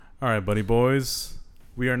All right, buddy boys.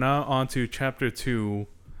 We are now on to chapter 2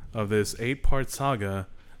 of this 8-part saga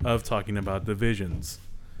of talking about divisions.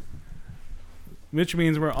 Which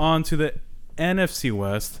means we're on to the NFC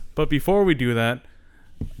West. But before we do that,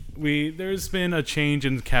 there's been a change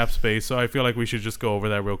in cap space, so I feel like we should just go over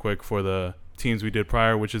that real quick for the teams we did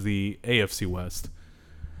prior, which is the AFC West.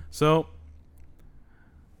 So,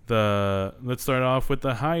 let's start off with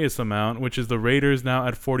the highest amount, which is the Raiders now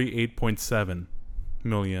at $48.7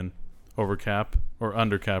 million over cap, or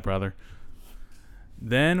under cap rather.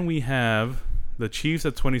 Then we have the Chiefs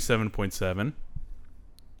at 27.7,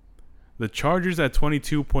 the Chargers at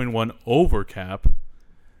 22.1 over cap,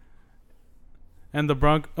 and the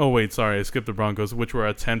I skipped the Broncos, which were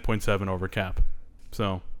at 10.7 over cap.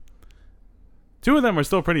 So, two of them are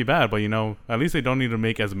still pretty bad, but at least they don't need to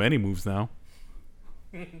make as many moves now.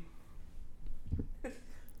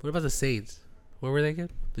 What about the Saints? Where were they again?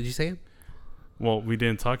 Did you say it? Well, we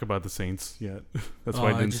didn't talk about the Saints yet. That's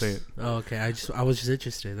why I didn't say it. Oh, okay. I was just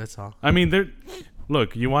interested. That's all. I mean,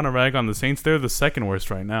 look, you want to rag on the Saints? They're the second worst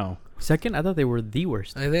right now. Second? I thought they were the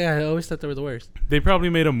worst. I always thought they were the worst. They probably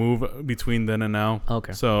made a move between then and now.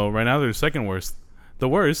 Okay. So right now they're second worst. The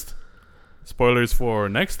worst, spoilers for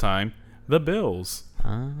next time, the Bills.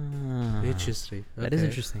 Ah. Interesting. Okay. That is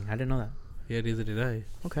interesting. I didn't know that. Yeah, neither did I.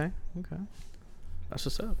 Okay. That's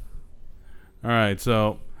what's up. All right,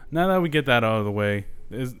 so now that we get that out of the way,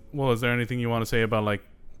 is there anything you want to say about, like,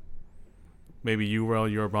 maybe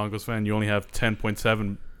you're a Broncos fan, you only have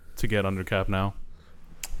 10.7 to get under cap now?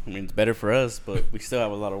 I mean, it's better for us, but we still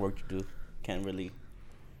have a lot of work to do. Can't really.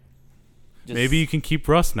 Maybe you can keep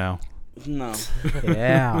Russ now. No.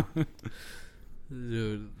 Yeah.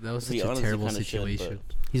 Dude, that was To be such a honest, terrible you kinda should, situation.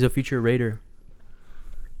 He's a future Raider.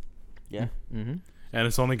 Yeah. Mm-hmm. And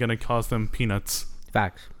it's only going to cost them peanuts.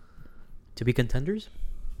 Facts. To be contenders?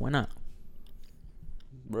 Why not?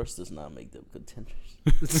 Russ does not make them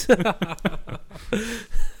contenders.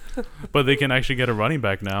 But they can actually get a running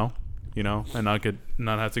back now, and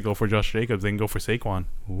not have to go for Josh Jacobs. They can go for Saquon.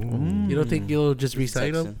 Ooh. You don't think you'll just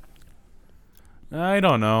re-sign him? I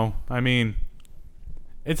don't know. I mean,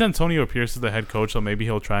 it's Antonio Pierce as the head coach, so maybe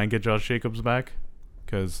he'll try and get Josh Jacobs back,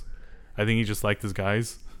 because I think he just liked his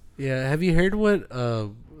guys. Yeah. Have you heard what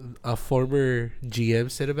a former GM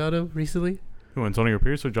said about him recently? Who, Antonio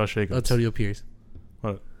Pierce or Josh Jacobs? Antonio Pierce.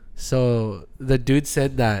 What? So the dude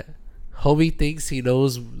said that homie thinks he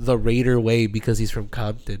knows the Raider way because he's from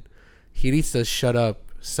Compton. He needs to shut up.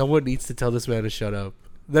 Someone needs to tell this man to shut up.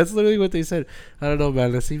 That's literally what they said. I don't know,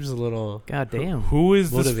 man. That seems a little... God damn. Who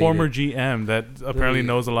is motivated. this former GM that apparently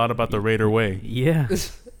knows a lot about the Raider way? Yeah.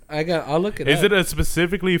 I'll look it up. Is it a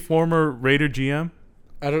specifically former Raider GM?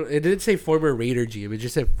 It didn't say former Raider GM. It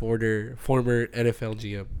just said former NFL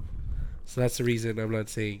GM. So that's the reason I'm not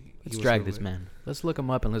saying. Let's drag this man. Let's look him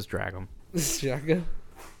up and let's drag him. Shaka?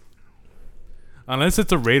 Unless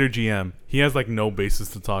it's a Raider GM, he has like no basis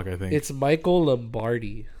to talk. I think It's Michael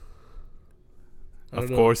Lombardi. of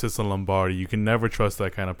course it's a Lombardi. You can never trust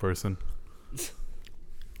that kind of person.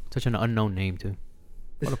 Such an unknown name too.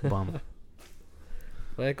 What a bum.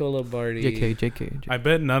 Michael Lombardi. JK. I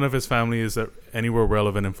bet none of his family is anywhere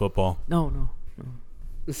relevant in football. No.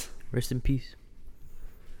 Rest in peace.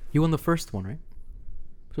 You won the first one, right?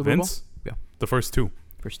 Super Vince? Bowl? Yeah. The first two.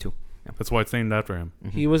 First two. Yeah. That's why it's named after him.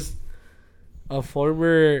 Mm-hmm. He was a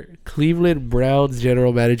former Cleveland Browns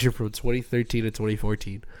general manager from 2013 to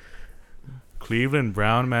 2014. Cleveland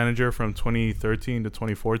Brown manager from 2013 to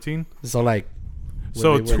 2014. So like,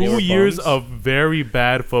 So when they were 2 years bums? of very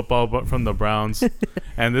bad football but from the Browns.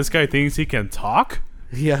 And this guy thinks he can talk?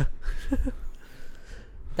 Yeah.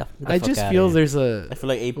 I just feel there's a. I feel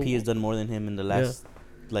like AP has done more than him in the last,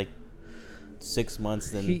 6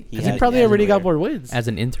 months than He had probably as a already got Raider. more wins. as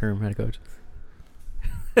an interim head coach.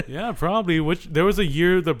 Yeah, probably. There was a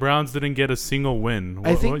year the Browns didn't get a single win.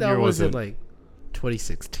 I think what that year was it? in like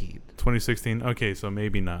 2016. 2016. Okay, so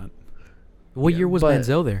maybe not. What Yeah, year was but-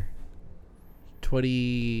 Manziel there?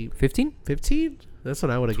 2015? 15? That's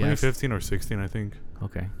what I would have guessed. 2015 or 16, I think.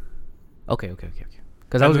 Okay.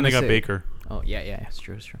 Because I was then they gonna got say, Baker. Oh yeah, it's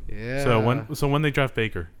true. Yeah. So when they draft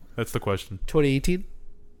Baker, that's the question. 2018?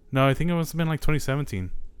 No, I think it must have been like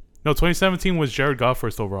 2017. No, 2017 was Jared Goff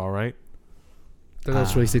first overall, right? That was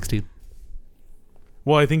 2016.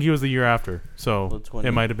 Well, I think he was the year after, so Well, 20.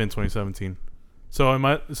 it might have been 2017.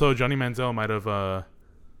 So Johnny Manziel might have.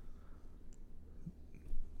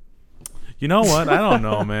 You know what? I don't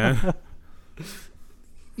know, man.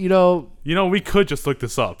 You know, We could just look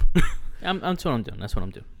this up. That's what I'm doing. That's what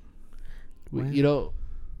I'm doing.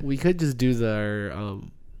 we could just do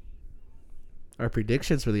our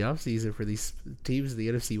predictions for the offseason for these teams in the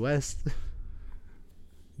NFC West.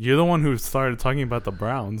 You're the one who started talking about the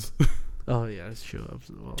Browns. Oh yeah, that's true.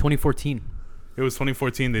 Well, 2014. It was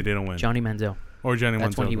 2014 they didn't win. Johnny Manziel. Or Johnny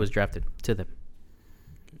That's when Manziel. he was drafted to them.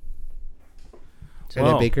 and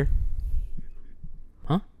Well- then Baker.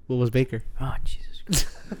 Huh? What was Baker? Oh, Jesus.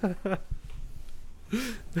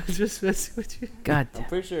 Just messing with you. God I'm damn.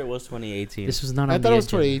 pretty sure it was 2018. This was not on I the thought it was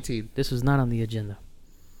agenda. 2018. This was not on the agenda.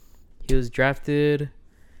 He was drafted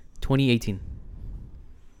 2018.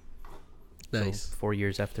 Nice. So 4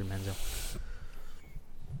 years after Manziel.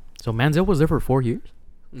 So Manziel was there for 4 years?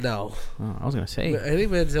 No, Oh, I was going to say. I think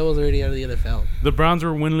Manziel was already out of the NFL. The Browns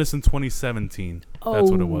were winless in 2017. That's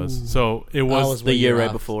what it was. So it was, was the one year year right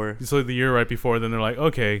off. before. so the year right before. Then they're like,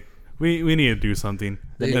 okay, we need to do something.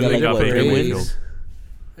 They and got they like got what, Baker 3 Mayfield.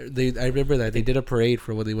 wins? I remember that they did a parade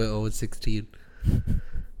for when they went 0-16,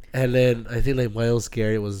 and then I think like Myles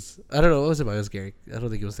Garrett was. I don't know. What was it, Myles Garrett? I don't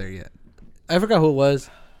think he was there yet. I forgot who it was.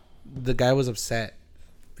 The guy was upset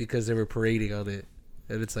because they were parading on it,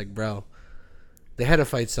 and it's like, bro, they had to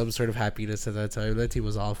find some sort of happiness at that time. That team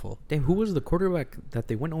was awful. Damn, who was the quarterback that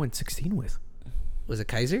they went 0-16 with? Was it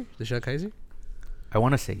Kaiser? Deshaun Kaiser? I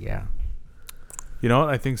want to say, yeah. You know what?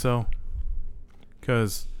 I think so.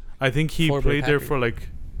 Because I think he Former played there Packer. for like,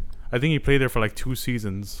 I think he played there for like 2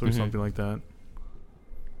 seasons or Mhm. something like that.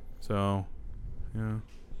 So, yeah.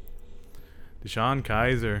 Deshaun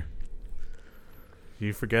Kaiser.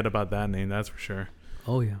 You forget about that name, that's for sure.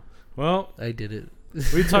 Oh, yeah. Well, I did it.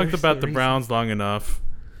 we talked For about some the reason. Browns long enough.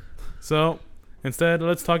 So, instead,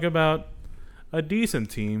 let's talk about a decent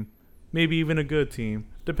team. Maybe even a good team.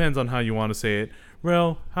 Depends on how you want to say it.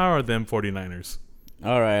 Well, how are them 49ers?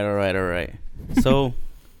 All right. So,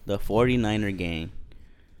 the 49er gang.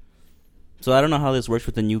 So, I don't know how this works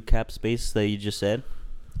with the new cap space that you just said.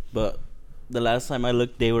 But the last time I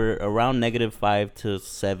looked, they were around -5 to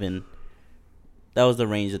 7. That was the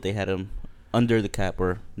range that they had them under the cap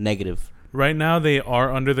or negative. Right now, they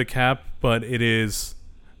are under the cap, but it is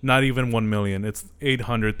not even 1 million. It's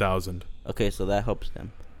 800,000. Okay, so that helps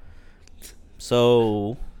them.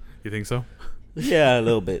 So, You think so? yeah, a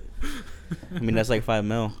little bit. I mean, that's like 5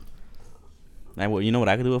 mil. You know what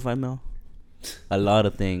I could do with 5 mil? A lot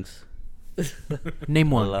of things.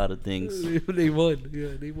 Name A one. lot of things. Name one. Yeah,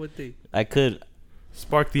 name one thing. I could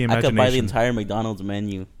Spark the I imagination. could buy the entire McDonald's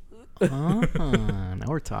menu. Now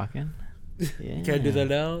we're talking. Yeah. Can't do that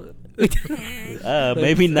now.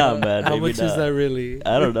 Maybe not, man. How Maybe much not. is that really?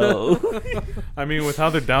 I don't know. I mean, with how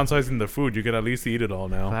they're downsizing the food, you could at least eat it all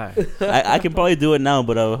now. Fact. I can probably do it now,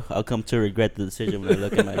 but I'll come to regret the decision when I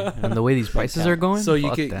look at my And the way these prices are going, So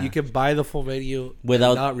fuck that. you can buy the full menu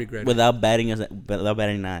without and not regret it. without batting an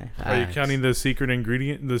eye. Are you Facts. counting the secret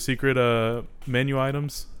ingredient, the secret menu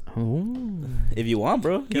items? Ooh. If you want,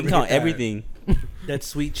 bro, you can forget count that. everything. That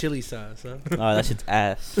sweet chili sauce, huh? Oh, that shit's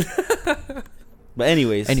ass. But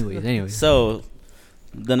anyways, So, So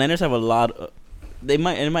the Niners have a lot. It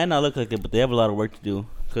might not look like it, but they have a lot of work to do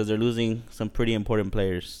because they're losing some pretty important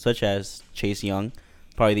players, such as Chase Young,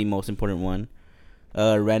 probably the most important one.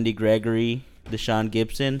 Randy Gregory, Deshaun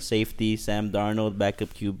Gibson, safety, Sam Darnold,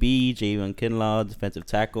 backup QB, Javon Kinlaw, defensive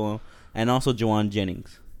tackle, and also Juwan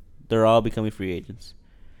Jennings. They're all becoming free agents.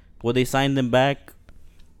 Will they sign them back?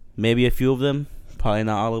 Maybe a few of them, probably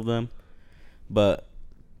not all of them, but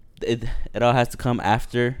it all has to come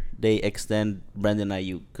after they extend Brandon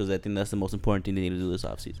Ayuk because I think that's the most important thing they need to do this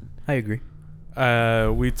offseason. I agree.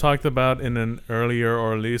 We talked about in an earlier,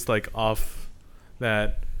 or at least like off,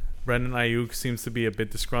 that Brandon Ayuk seems to be a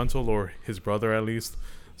bit disgruntled, or his brother at least.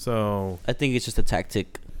 So I think it's just a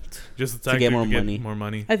tactic. just To get more money. more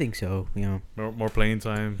money, I think so. more playing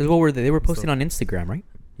time. Because what were they? They were posting on Instagram, right?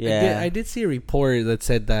 Yeah, I did see a report that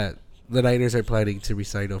said that the Niners are planning to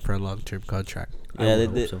re-sign him for a long-term contract. Yeah, I they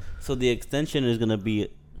would did. hope So the extension is gonna be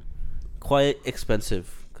quite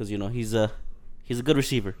expensive because he's a good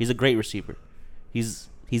receiver. He's a great receiver. He's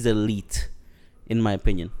elite, in my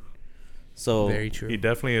opinion. So Very true. He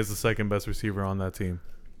definitely is the second best receiver on that team.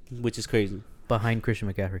 which is crazy. Behind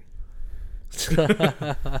Christian McCaffrey.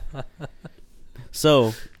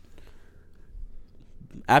 So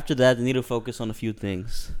after that, they need to focus on a few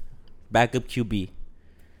things. Backup QB.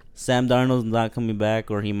 Sam Darnold's not coming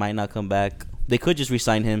back, or he might not come back. They could just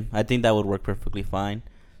re-sign him. I think that would work perfectly fine.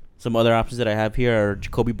 Some other options that I have here are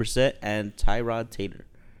Jacoby Brissett and Tyrod Taylor.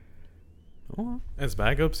 Oh, As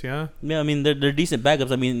backups, yeah. Yeah, I mean they're decent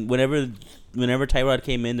backups. I mean whenever Tyrod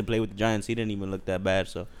came in to play with the Giants, he didn't even look that bad.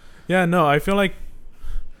 So Yeah, no, I feel like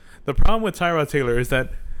the problem with Tyrod Taylor is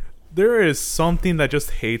that there is something that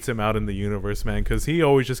just hates him out in the universe, man, because he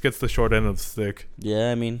always just gets the short end of the stick.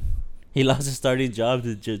 yeah, I mean he lost his starting job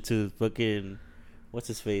to fucking what's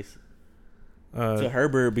his face. to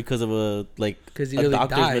Herbert because of a 'Cause he a nearly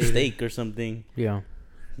doctor's died. mistake or something. Yeah.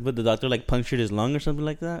 But the doctor punctured his lung or something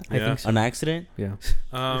like that. I think so. An accident. Yeah.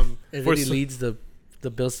 And for then he s- leads the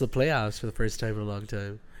Bills to the playoffs for the first time in a long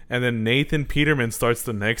time. and then Nathan Peterman starts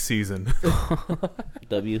the next season.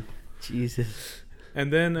 W. Jesus.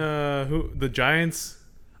 And then the Giants.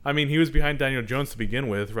 I mean, he was behind Daniel Jones to begin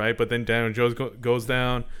with, right? But then Daniel Jones goes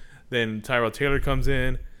down. Then Tyrod Taylor comes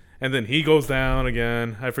in, and then he goes down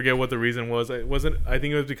again. I forget what the reason was. It wasn't. I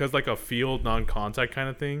think it was because a field non-contact kind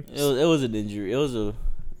of thing. It was an injury. It was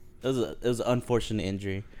an unfortunate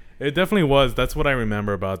injury. It definitely was. That's what I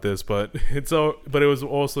remember about this. But But it was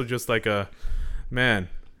also just man,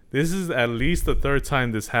 this is at least the third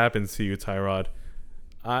time this happens to you, Tyrod.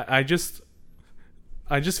 I just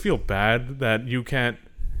feel bad that you can't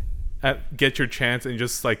get your chance and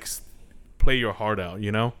just play your heart out.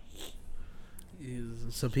 You know.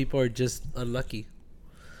 Some people are just unlucky.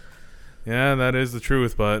 Yeah, that is the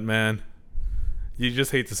truth. But man, you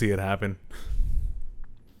just hate to see it happen.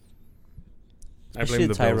 I blame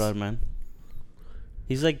the Tyrod, Bills. man.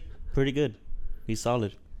 He's pretty good. He's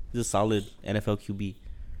solid. He's a solid NFL QB.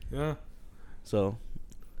 Yeah. So,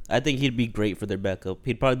 I think he'd be great for their backup.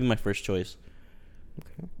 He'd probably be my first choice.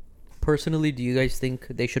 Personally, do you guys think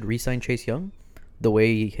they should re-sign Chase Young? The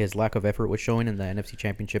way his lack of effort was showing in the NFC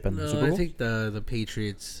Championship and the Super Bowl? I think the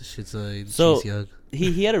Patriots should sign So- Chase Young.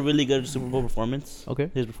 He had a really good Super Bowl performance. Okay.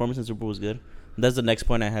 His performance in Super Bowl was good. That's the next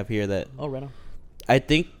point I have here. That Oh, right on. I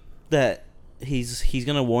think that he's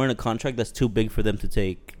gonna warrant a contract that's too big for them to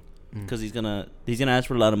take, because he's gonna ask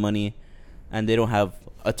for a lot of money, and they don't have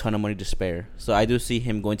a ton of money to spare. So I do see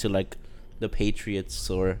him going to the Patriots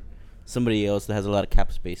or somebody else that has a lot of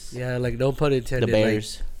cap space. Yeah, no pun intended. The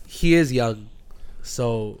Bears. He is young,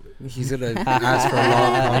 so he's gonna ask for a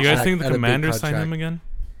long contract. You guys think the and a big Commanders sign contract. him again?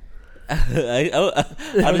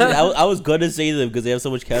 I was gonna say them because they have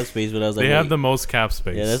so much cap space, but I was like, They have wait. the most cap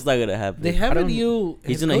space. Yeah, that's not gonna happen. They have a don't- new.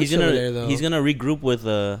 He's head gonna coach over there, though. he's gonna regroup with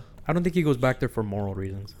I don't think he goes back there for moral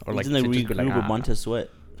reasons. Or he's gonna to just be regroup with Montez Sweat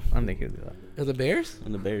I don't think he'll do that. the Bears.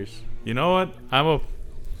 and the Bears. You know what?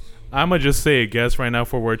 I'm gonna just say a guess right now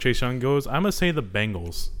for where Chase Young goes. I'm gonna say the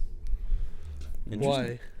Bengals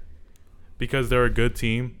Why? because they're a good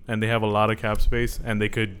team and they have a lot of cap space and they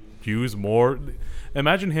could use more.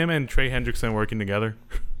 Imagine him and Trey Hendrickson working together.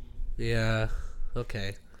 Yeah.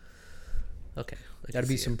 Okay. I can That'd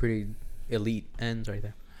be see some pretty elite ends right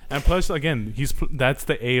there. And plus, again, that's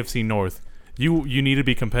the AFC North. You need to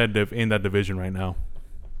be competitive in that division right now.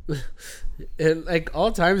 it. And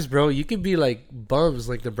all times, bro, you can be bums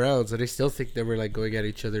like the Browns, and I still think they were going at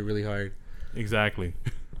each other really hard. Exactly.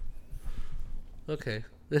 Okay.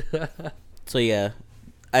 So yeah,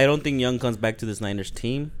 I don't think Young comes back to this Niners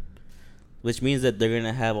team, which means that they're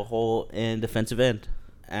gonna have a hole in defensive end,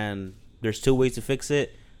 and there's two ways to fix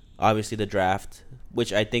it. Obviously, the draft,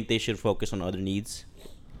 which I think they should focus on other needs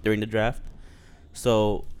during the draft.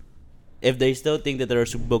 So, if they still think that they're a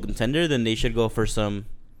Super Bowl contender, then they should go for some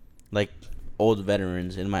old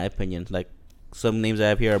veterans, in my opinion. Some names I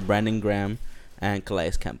have here are Brandon Graham and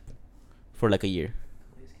Calais Kemp for a year,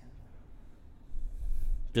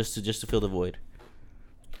 just to fill the void.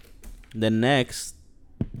 Then next,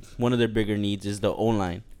 one of their bigger needs is the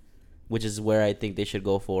O-line, which is where I think they should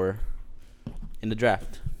go for in the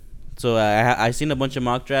draft. So I seen a bunch of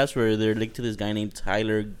mock drafts where they're linked to this guy named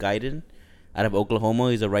Tyler Guyton out of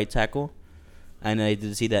Oklahoma. He's a right tackle. And I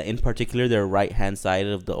did see that in particular their right-hand side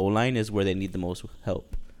of the O-line is where they need the most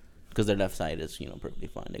help, because their left side is perfectly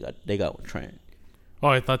fine. They got Trent. Oh,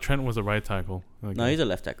 I thought Trent was a right tackle. Okay. No, he's a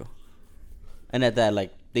left tackle. And at that,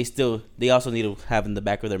 they also need to have in the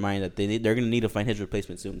back of their mind that they're gonna need to find his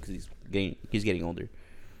replacement soon, because he's getting older.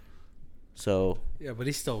 So Yeah, but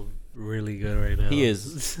he's still really good right now. he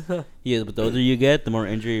is. But the older you get, the more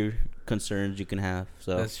injury concerns you can have.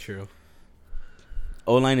 So That's true.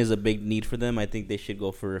 O-line is a big need for them. I think they should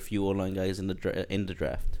go for a few O-line guys in the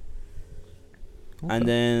draft. Okay. And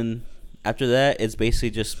then after that, it's basically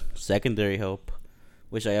just secondary help,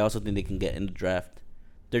 which I also think they can get in the draft.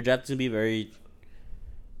 Their draft is gonna be very.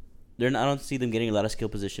 I don't see them getting a lot of skill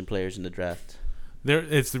position players in the draft.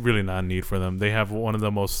 It's really not a need for them. They have one of the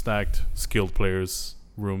most stacked skilled players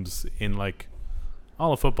rooms in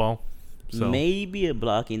all of football. So Maybe a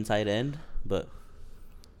blocking tight end, but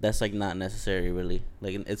that's not necessary really.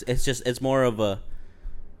 It's more of a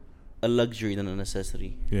luxury than a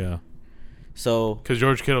necessity. yeah, So because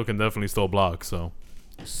George Kittle can definitely still block. So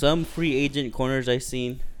some free agent corners I've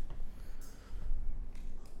seen.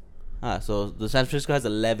 So the San Francisco has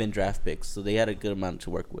 11 draft picks, so they had a good amount to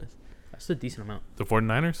work with. That's a decent amount. the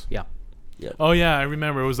 49ers. Yeah. Yeah. Oh yeah, I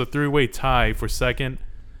remember it was a 3-way tie for second,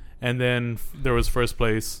 and then there was first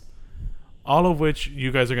place, all of which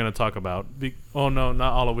you guys are going to talk about. Oh no,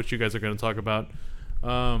 not all of which you guys are going to talk about.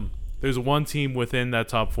 There's one team within that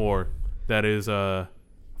top 4 that is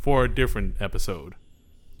for a different episode.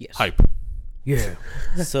 Yes. Hype. Yeah.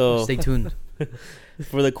 So Stay tuned.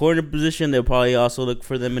 for the corner position, they'll probably also look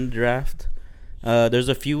for them in the draft. There's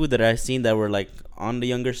a few that I've seen that were like on the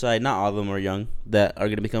younger side. Not all of them are young that are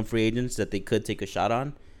going to become free agents that they could take a shot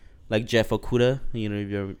on, like Jeff Okuda. You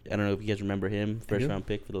know, I don't know if you guys remember him, first round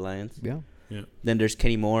pick for the Lions. Yeah. Then there's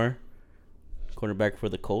Kenny Moore, cornerback for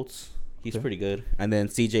the Colts. He's pretty good. And then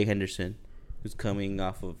C.J. Henderson, who's coming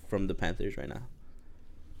from the Panthers right now.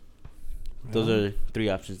 Those are 3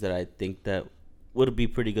 options that I think that would be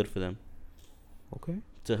pretty good for them. Okay.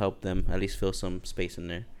 To help them at least fill some space in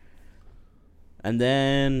there. And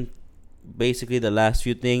then basically the last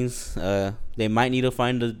few things, they might need to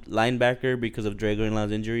find a linebacker because of Dre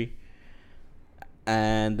Greenlaw's injury.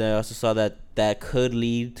 And I also saw that could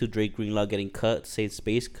lead to Drake Greenlaw getting cut, save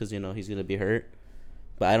space, because, you know, he's going to be hurt.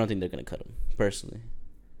 But I don't think they're going to cut him, personally.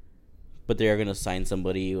 But they are going to sign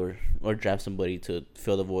somebody or draft somebody to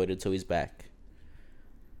fill the void until he's back.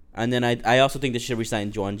 And then I also think they should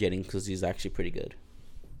resign Juwan Jennings because he's actually pretty good.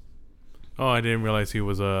 Oh, I didn't realize he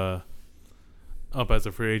was up as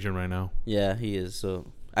a free agent right now. Yeah, he is. So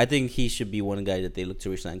I think he should be one guy that they look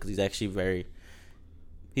to resign because he's actually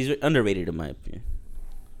he's underrated in my opinion.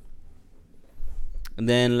 And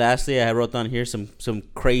then lastly, I wrote down here some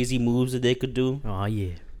crazy moves that they could do. Oh,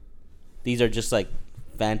 yeah. These are just like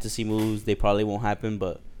fantasy moves. They probably won't happen,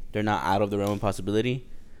 but they're not out of the realm of possibility.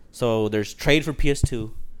 So there's trade for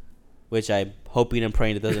PS2, which I'm hoping and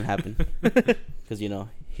praying it doesn't happen. Because, you know,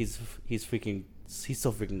 he's so freaking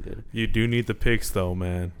good. You do need the picks, though,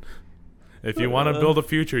 man. If you want to build a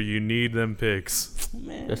future, you need them picks.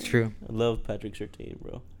 Man, That's true. I love Patrick Surtain,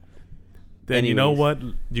 bro. Then Anyways. you know what?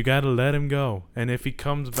 You got to let him go. And if he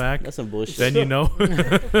comes back, That's some bullshit. then you know.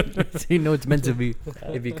 So you know it's meant to be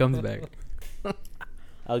if he comes back.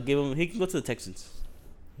 I'll give him. He can go to the Texans.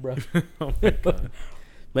 Bro. Oh, my God.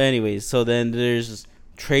 But anyways, so then there's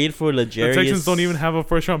trade for The Legarius. Texans don't even have a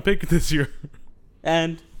first-round pick this year.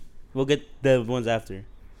 And we'll get the ones after.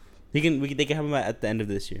 They can have him at the end of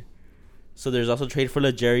this year. So there's also trade for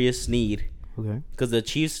Legarius Sneed. Okay. Because the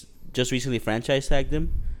Chiefs just recently franchise tagged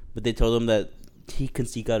him, but they told him that he can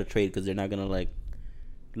seek out a trade because they're not gonna like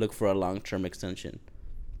look for a long-term extension.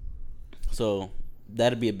 So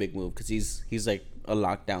that'd be a big move because he's like a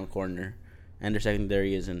lockdown corner, and their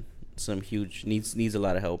secondary isn't some huge needs a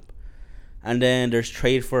lot of help. And then there's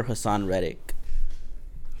trade for Hassan Reddick.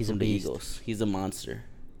 He's from the Beast. Eagles. He's a monster.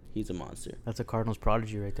 That's a Cardinals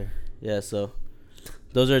prodigy right there. Yeah. So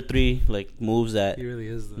those are 3 like moves that He really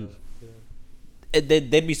is, though.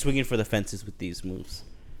 they'd be swinging for the fences with these moves.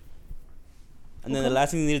 And then the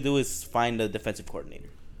last thing they need to do is find a defensive coordinator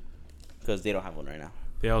because they don't have one right now.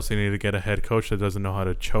 They also need to get a head coach that doesn't know how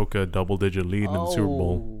to choke a double-digit lead in the Super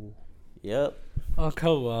Bowl. Yep. Oh,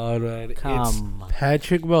 come on, man. Come It's on.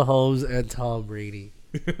 Patrick Mahomes and Tom Brady.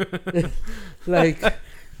 Like,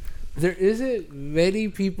 there isn't many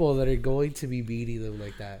people that are going to be beating them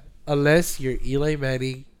like that. Unless you're Eli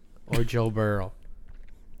Manning or Joe Burrow.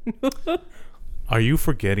 Are you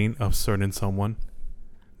forgetting of certain someone?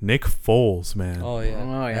 Nick Foles, man. Oh, yeah.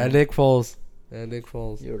 Oh, yeah. And Nick Foles.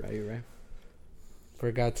 You're right.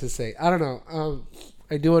 Forgot to say. I don't know.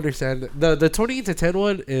 I do understand. The 28-10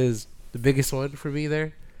 one is the biggest one for me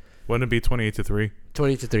there. Wouldn't it be 28-3?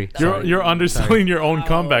 28-3. You're underselling your own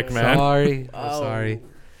comeback, man. Sorry. I'm sorry.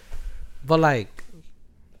 But, like,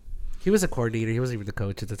 he was a coordinator. He wasn't even the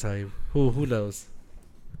coach at the time. Who knows?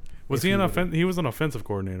 Was he he was an offensive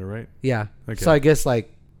coordinator, right? Yeah. Okay. So I guess like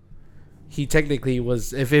he technically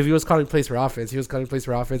was. If he was calling plays for offense, he was calling plays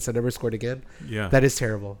for offense and never scored again. Yeah. That is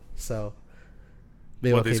terrible. So.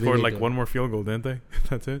 They scored maybe like do one it. more field goal, didn't they?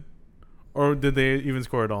 That's it. Or did they even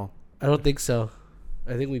score at all? I don't think so.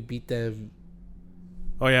 I think we beat them.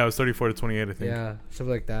 Oh yeah, it was 34-28, I think. Yeah,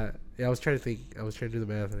 something like that. Yeah, I was trying to think. I was trying to do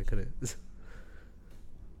the math and I couldn't.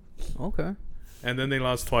 Okay. And then they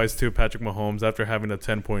lost twice to Patrick Mahomes after having a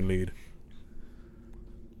 10-point lead.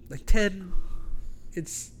 Like 10.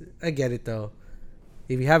 I get it though.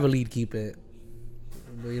 If you have a lead, keep it.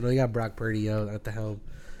 You know, you got Brock Purdy at the helm.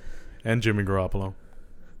 And Jimmy Garoppolo.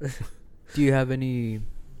 Do you have any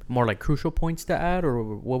more like crucial points to add, or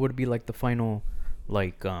what would be like the final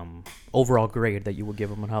like overall grade that you would give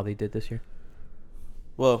them on how they did this year?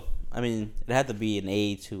 Well, I mean, it had to be an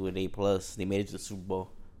A to an A plus. They made it to the Super Bowl,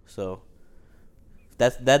 so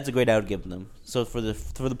that's the grade I would give them. So for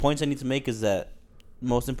the points I need to make is that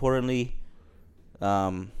most importantly,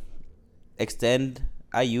 extend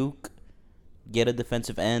Ayuk get a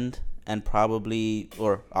defensive end, and probably,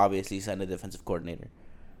 or obviously, sign a defensive coordinator.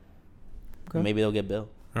 Okay. Maybe they'll get Bill.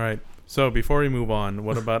 All right. So before we move on,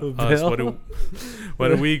 what about us? What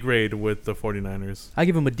do we grade with the 49ers? I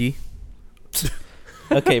give them a D.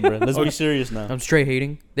 Okay, bro. Let's be serious now. I'm straight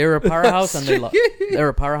hating. They were a powerhouse and they lost. They were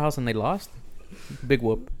a powerhouse and they lost. Big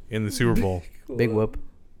whoop. In the Super Bowl. Big whoop.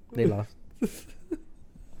 They lost.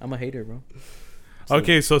 I'm a hater, bro.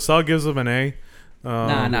 Okay, so Sal gives them an A.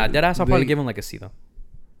 Nah. Deadass, I'll probably give him like a C though.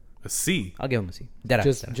 A C. I'll give him a C. Deadass.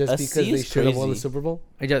 Just A because C they is should have won the crazy. Super Bowl.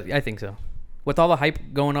 I think so. With all the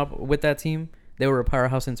hype going up with that team, they were a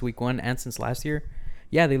powerhouse since week 1 and since last year.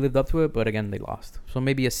 Yeah, they lived up to it, but again, they lost. So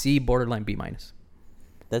maybe a C, borderline B minus.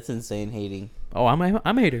 That's insane hating. Oh, I'm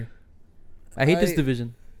a hater. I hate this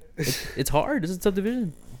division. It's hard. This is a tough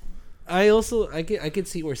division. I can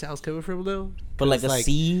see where Sal's coming from though. But like 'Cause, a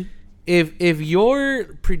C? If your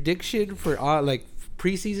prediction for like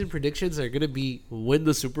preseason predictions are gonna be win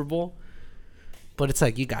the Super Bowl, but it's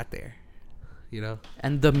like you got there, you know.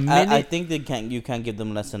 And the minute I think you can't give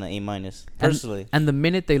them less than an A minus, personally. and the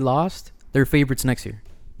minute they lost, they're favorites next year.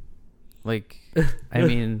 Like, I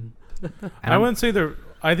mean, I wouldn't say they're.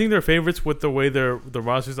 I think they're favorites with the way the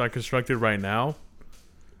rosters are constructed right now,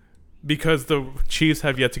 because the Chiefs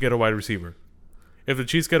have yet to get a wide receiver. If the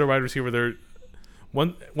Chiefs get a wide receiver, they're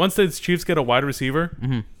once the Chiefs get a wide receiver,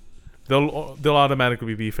 they'll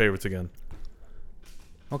automatically be favorites again.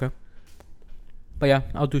 Okay. But yeah,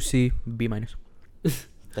 I'll do C, B minus.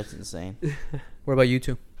 That's insane. What about you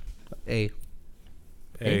two? A.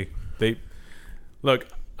 They look.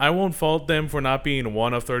 I won't fault them for not being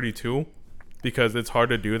 1 of 32, because it's hard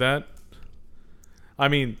to do that. I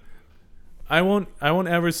mean, I won't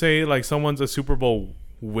ever say like someone's a Super Bowl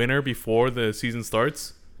winner before the season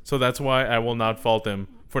starts. So that's why I will not fault them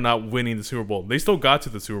for not winning the Super Bowl. They still got to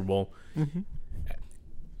the Super Bowl.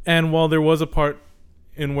 And while there was a part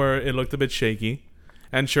in where it looked a bit shaky,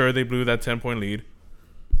 and sure, they blew that 10-point lead,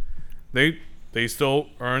 they still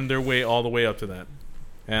earned their way all the way up to that.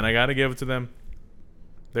 And I got to give it to them.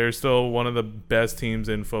 They're still one of the best teams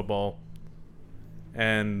in football.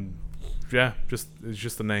 And yeah, it's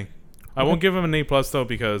just an A. I won't give them an A plus though,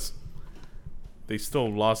 because they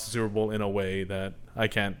still lost the Super Bowl in a way that I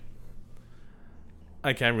can't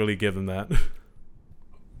really give them that.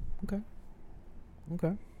 Okay.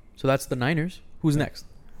 So that's the Niners. Who's next?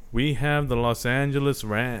 We have the Los Angeles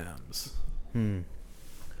Rams.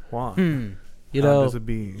 Why? You How know, does it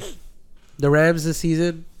be? the Rams this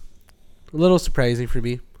season, a little surprising for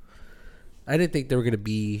me. I didn't think they were gonna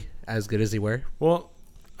be as good as they were. Well,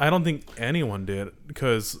 I don't think anyone did,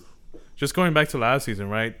 because just going back to last season,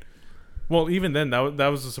 right? Well, even then, that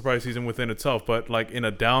was a surprise season within itself, but like in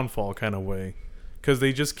a downfall kind of way, because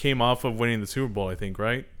they just came off of winning the Super Bowl, I think,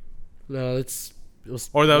 right? No, it was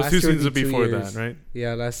Or that was last 2 year would seasons be 2 before years. that, right?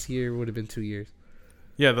 Yeah, last year would have been 2 years.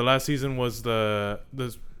 Yeah, the last season was the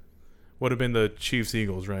would have been the Chiefs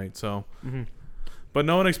Eagles, right? So, but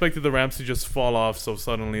no one expected the Rams to just fall off so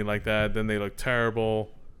suddenly like that. Then they looked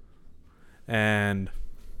terrible, and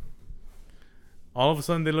all of a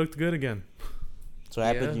sudden they looked good again. That's what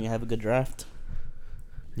happens when you have a good draft.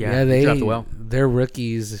 Yeah, they drafted well. Their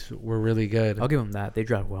rookies were really good. I'll give them that. They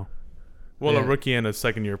drafted well. Well, Yeah. a rookie and a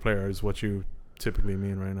second-year player is what you typically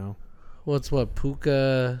mean right now. What's what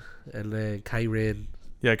Puka and then Kyren.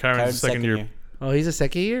 Yeah, Kyron's second year. Oh, he's a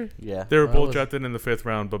second year. Yeah. They were Oh, I both was- drafted in the 5th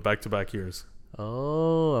round, but back-to-back years.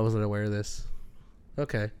 Oh, I wasn't aware of this.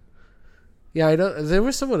 Okay. Yeah, I know. There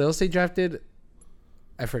was someone else they drafted.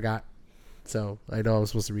 I forgot. So I know I was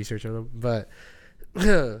supposed to research on them. But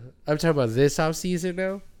I'm talking about this offseason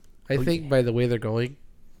now. I think by the way they're going,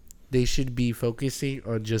 they should be focusing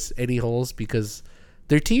on just any holes, because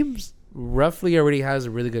their teams roughly already has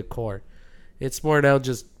a really good core. It's more now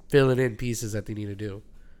just filling in pieces that they need to do.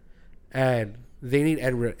 And they need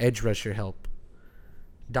edge rusher help.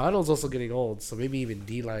 Donald's also getting old, so maybe even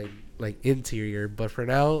D-line, like interior. But for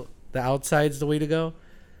now, the outside's the way to go.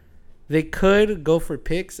 They could go for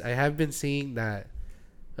picks. I have been seeing that.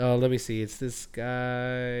 Oh, let me see. It's this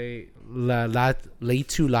guy Latu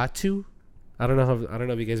Latu. I don't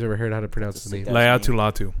know if you guys ever heard how to pronounce his name. Layatu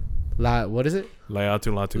Latu. What is it?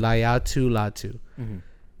 Layatu Latu. Layatu Latu.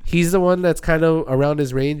 He's the one that's kind of around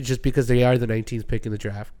his range, just because they are the 19th pick in the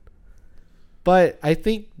draft. But I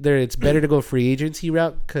think it's better to go free agency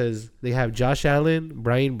route, because they have Josh Allen,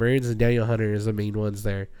 Brian Burns, and Daniel Hunter as the main ones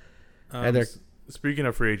there. And they're Speaking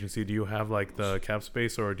of free agency, do you have like the cap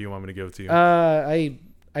space, or do you want me to give it to you?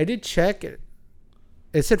 I did check. It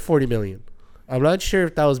said $40 million. I'm not sure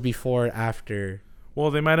if that was before or after.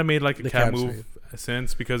 Well, they might have made like a The cap cap move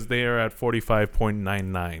since, because they are at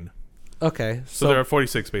 45.99. Okay, So they're at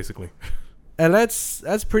 46 basically. And that's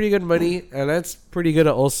pretty good money, and that's pretty good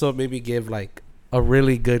to also maybe give like a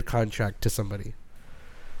really good contract to somebody.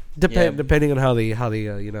 Depending on how they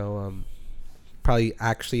probably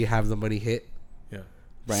actually have the money hit. Yeah.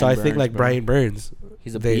 So I think like Brian Burns,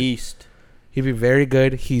 he's a beast. he'd be very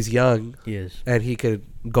good. He's young, He is. and he could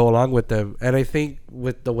go along with them. And I think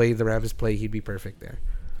with the way the Rams play, he'd be perfect there.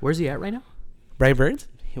 Where's he at right now? Brian Burns,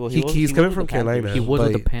 he's coming from Carolina. He was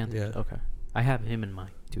with the but- Panthers. yeah. Okay. I have him in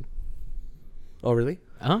mind, too. Oh really?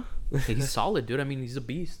 Huh? He's solid, dude. I mean, he's a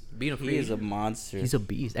beast. Being a free He is a agent, monster. he's a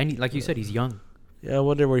beast. And like you said, he's young. Yeah, I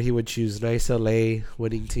wonder where he would choose. Nice LA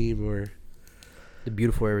winning team or The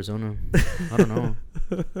beautiful Arizona. I don't know.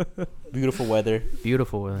 Beautiful weather.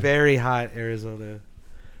 Beautiful. very hot Arizona.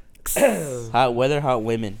 Hot weather, hot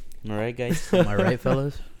women. All right, guys? Am I right,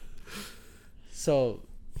 fellas? So,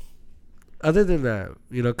 other than that,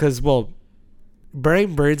 because,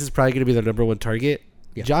 Brian Burns is probably going to be the number one target.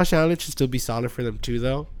 Yeah. Josh Allen should still be solid for them, too,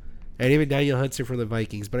 though. And even Daniel Hudson from the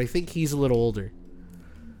Vikings. But I think he's a little older.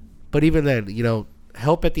 But even then,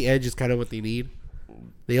 help at the edge is kind of what they need.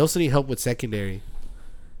 They also need help with secondary.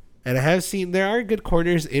 And I have seen there are good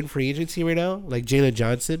corners in free agency right now, like Jalen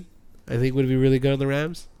Johnson. I think would be really good on the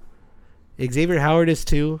Rams. Xavier Howard is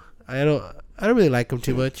too. I don't really like him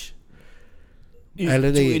too much. He's And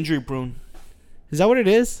then too they- injury prone. Is that what it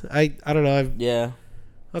is? I don't know. Yeah,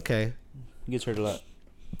 Okay. he gets hurt a lot.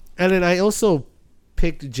 And then I also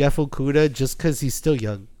picked Jeff Okuda just because he's still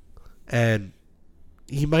young. And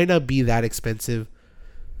he might not be that expensive.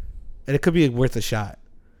 And it could be worth a shot.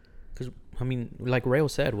 Because, I mean, like Rayo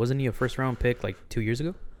said, wasn't he a first-round pick like 2 years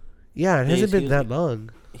ago? Yeah, it hasn't he been was- that long.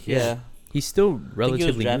 Yeah. He's still I think he was relatively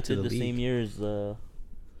new to drafted the the league. same year as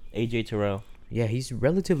AJ Terrell. Yeah, he's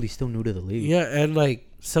relatively still new to the league. Yeah, and like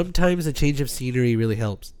sometimes a change of scenery really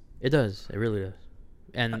helps. It does. It really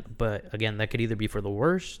does. But again, that could either be for the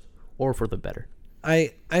worst or for the better.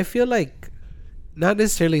 I feel like not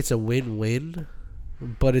necessarily it's a win-win,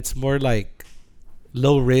 but it's more like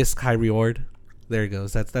low risk, high reward. There it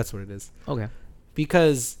goes. That's what it is. Okay.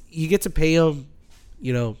 Because you get to pay him,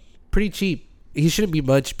 pretty cheap. He shouldn't be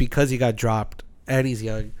much because he got dropped and he's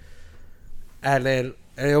young. And then,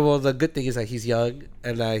 the good thing is that he's young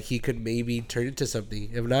and he could maybe turn into something.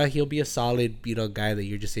 If not, he'll be a solid, guy that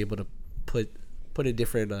you're just able to put in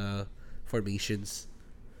different formations.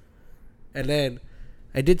 And then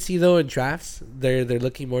I did see though in drafts they're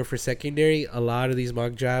looking more for secondary. A lot of these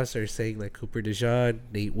mock drafts are saying like Cooper DeJean,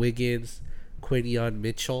 Nate Wiggins, Quinion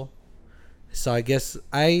Mitchell. So I guess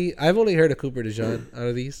I've only heard of Cooper DeJean out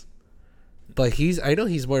of these, but I know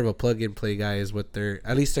he's more of a plug and play guy. Is what they're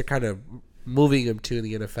kind of moving him to in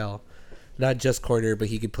the NFL, not just corner, but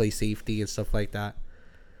he could play safety and stuff like that.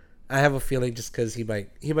 I have a feeling just because he might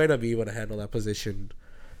not be able to handle that position.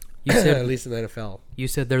 You said at least in the NFL. You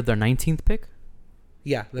said they're their 19th pick?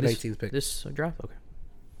 Yeah, the 19th pick. This draft?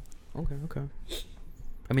 Okay.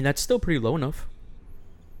 I mean, that's still pretty low enough.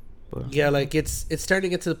 But Yeah, like it's starting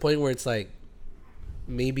to get to the point where it's like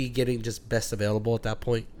maybe getting just best available at that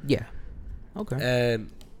point. yeah. Okay.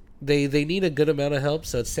 And they need a good amount of help.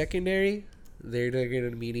 So it's secondary. They're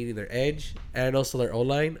going to be needing their edge and also their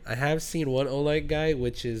O-line. I have seen one O-line guy,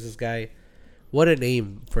 which is this guy. What a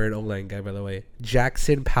name for an O-line guy, by the way.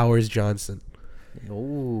 Jackson Powers Johnson.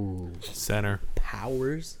 Oh, Center.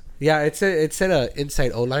 Powers. Yeah, it said a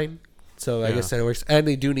inside O-line. So I Yeah. guess that works. And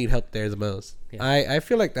they do need help there the most. Yeah. I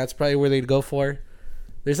feel like that's probably where they'd go for.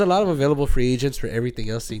 There's a lot of available free agents for everything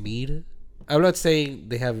else they need. I'm not saying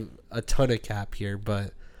they have a ton of cap here,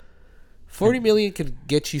 but $40 million could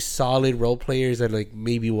get you solid role players and like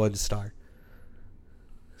maybe one star.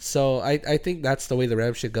 So I think that's the way the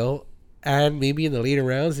Rams should go. And maybe in the later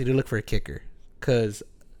rounds, they need to look for a kicker. Because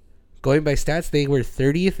going by stats, they were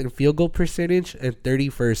 30th in field goal percentage and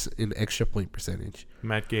 31st in extra point percentage.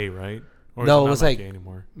 Matt Gay, right? Or No, is it was not Matt like- Gay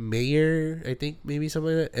anymore. Mayer, I think, maybe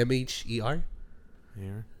something like that. M-H-E-R,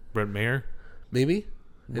 Mayer? Brett Mayer? maybe?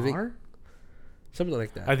 I think Mar? something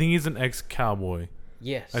like that. I think he's an ex-Cowboy.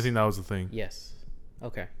 Yes. I think that was the thing. Yes.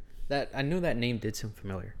 Okay. That I knew that name did seem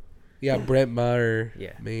familiar. Yeah, Brett Maher,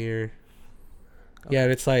 Yeah. Mayer. Yeah,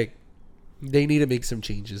 and it's like they need to make some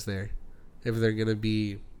changes there if they're going to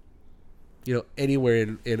be,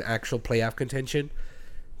 anywhere in actual playoff contention.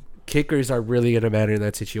 Kickers are really going to matter in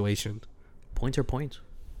that situation. Points are points.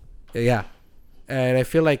 Yeah. And I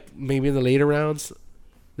feel like maybe in the later rounds,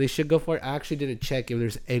 they should go for it. I actually didn't check if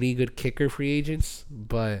there's any good kicker free agents,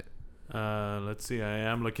 but Let's see. I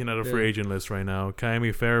am looking at a free Yeah. agent list right now.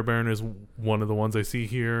 Kaimi Fairbairn is one of the ones I see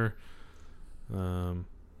here.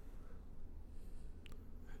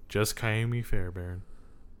 Just Kaimi Fairbairn.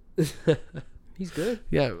 He's good.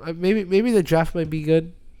 yeah, maybe the draft might be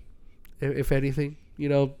good if anything. You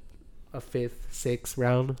know, a 5th, 6th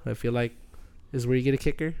round, I feel like, is where you get a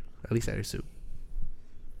kicker. At least I assume.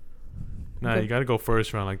 Nah, Okay. you got to go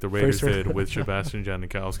first round like the Raiders First round. did with Sebastian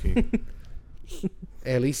Janikowski.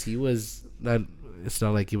 At least he was not. It's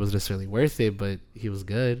not like he was necessarily worth it, but he was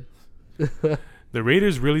good. The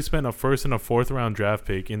Raiders really spent a 1st and a 4th round draft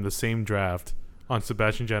pick in the same draft on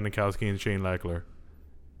Sebastian Janikowski and Shane Lackler.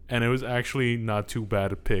 And it was actually not too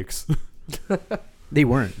bad of picks. They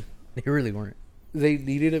weren't. They really weren't. They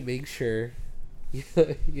needed to make sure,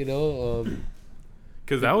 you know.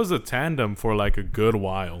 Because that was a tandem for like a good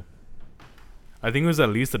while. I think it was at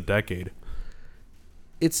least a decade.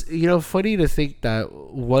 It's funny to think that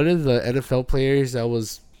one of the NFL players that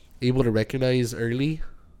was able to recognize early,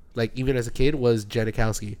 like even as a kid, was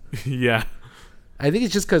Janikowski. Yeah. I think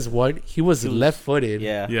it's just because he was left-footed.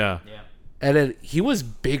 Yeah. Yeah. And then he was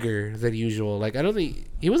bigger than usual. Like I don't think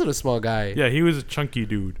he wasn't a small guy. Yeah, he was a chunky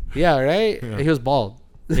dude. Yeah, right. Yeah. And he was bald.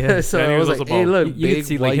 Yeah. So And he I was was also like, hey, bald. look, You big could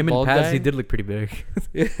see white like him in bald pads. guy. He did look pretty big.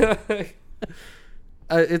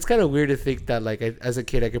 It's kind of weird to think that like as a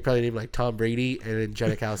kid I could probably name like Tom Brady and then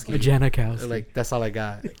Janikowski. Janikowski. And, like that's all I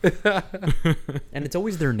got. And it's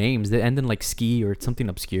always their names. They end in like ski or something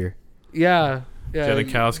obscure. Yeah.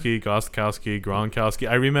 Janikowski, Gostkowski, Gronkowski.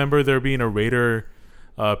 I remember there being a Raider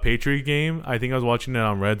Patriot game. I think I was watching it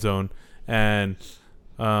on Red Zone. And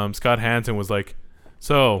Scott Hansen was like,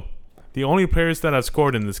 so the only players that have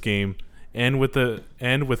scored in this game end with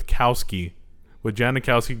Kowski. With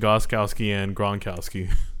Janikowski, Gostkowski, and Gronkowski.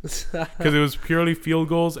 Because it was purely field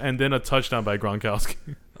goals and then a touchdown by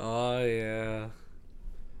Gronkowski. Oh yeah.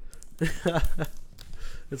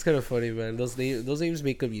 It's kind of funny, man. Those names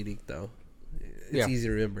make them unique, though. It's easy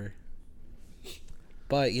to remember.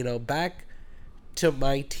 But back to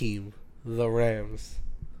my team, the Rams.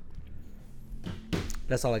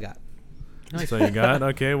 That's all I got. Nice. So you got,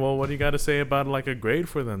 okay, well, what do you got to say about like a grade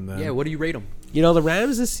for them then? Yeah, what do you rate them? The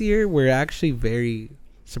Rams this year were actually very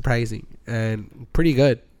surprising and pretty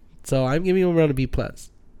good. So I'm giving them around a B+.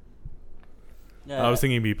 Yeah, I was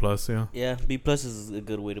thinking B+, yeah. Yeah, B+ is a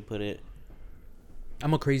good way to put it.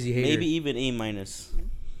 I'm a crazy hater. Maybe even A-.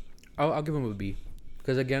 I'll give them a B.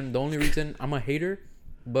 Because again, the only reason I'm a hater,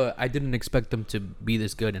 but I didn't expect them to be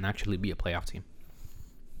this good and actually be a playoff team.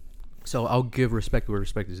 So I'll give respect where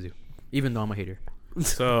respect is due, even though I'm a hater.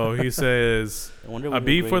 So he says I wonder a what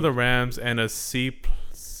B he'll for grade. the Rams and a C+,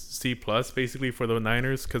 basically for the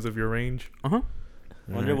Niners because of your range. Uh huh.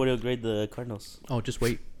 I wonder what he'll grade the Cardinals. Oh, just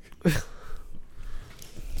wait.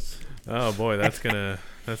 Oh boy, that's gonna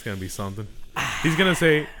be something. He's gonna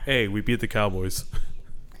say, "Hey, we beat the Cowboys."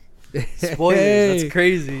 Spoilers. Hey. That's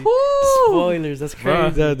crazy. Woo! Spoilers. That's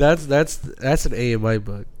Bruh. crazy. That's an A in my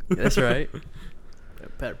book. That's right.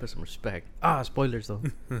 Better put some respect. Spoilers though.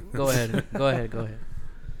 Go ahead.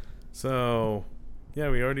 So, yeah,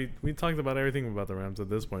 we talked about everything about the Rams at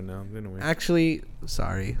this point now, didn't we? Actually,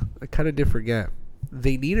 sorry, I kind of did forget.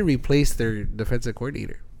 They need to replace their defensive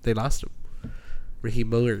coordinator. They lost him, Raheem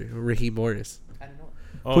Morris, I don't know.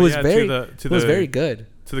 Oh, who was yeah, very good.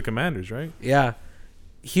 to the Commanders, right? Yeah,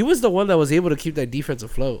 he was the one that was able to keep that defense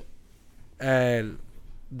afloat, and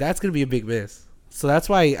that's gonna be a big miss. So that's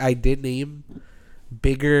why I did name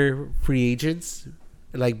bigger free agents,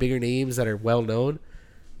 like bigger names that are well known,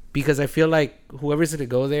 because I feel like whoever's gonna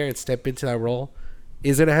go there and step into that role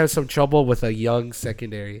is gonna have some trouble with a young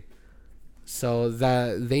secondary. So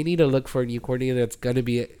that they need to look for a new coordinator that's gonna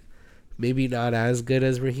be maybe not as good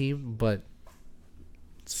as Raheem, but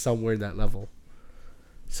somewhere in that level.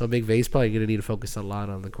 So McVay's probably gonna need to focus a lot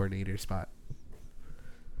on the coordinator spot.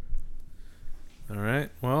 All right.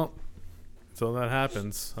 Well, until that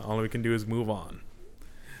happens, all we can do is move on.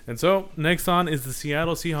 And so, next on is the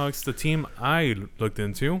Seattle Seahawks, the team I looked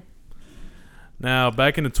into. Now,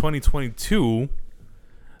 back in 2022,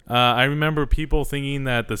 I remember people thinking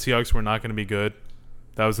that the Seahawks were not going to be good.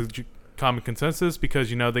 That was a common consensus because,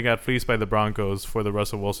 they got fleeced by the Broncos for the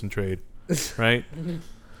Russell Wilson trade, right?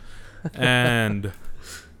 And,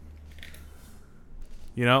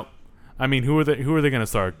 I mean, who are they going to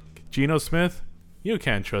start? Geno Smith? You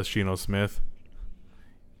can't trust Geno Smith.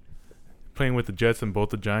 Playing with the Jets and both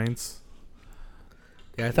the Giants.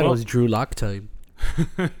 Yeah, I thought it was Drew Lock time.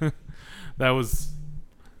 That was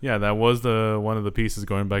the one of the pieces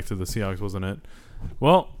going back to the Seahawks, wasn't it?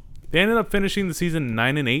 Well, they ended up finishing the season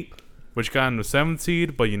 9-8, which got them the 7th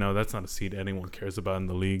seed, but that's not a seed anyone cares about in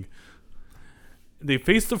the league. They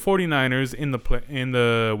faced the 49ers in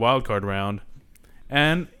the wild card round,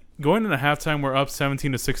 and going into halftime, we're up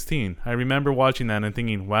 17-16. I remember watching that and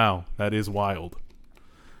thinking, "Wow, that is wild."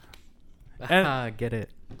 And Get it.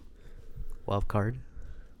 Wild card.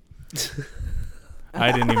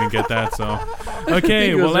 I didn't even get that. So,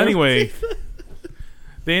 okay. Well, anyway,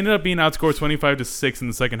 they ended up being outscored 25-6 in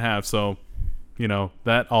the second half. So,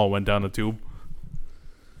 that all went down the tube.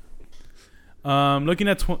 Looking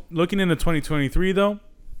into 2023 though,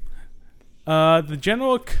 the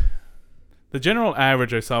general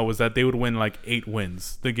average I saw was that they would win like 8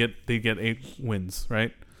 wins. They get 8 wins,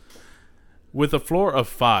 right? With a floor of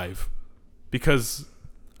 5, because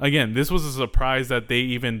again, this was a surprise that they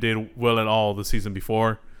even did well at all the season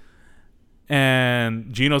before.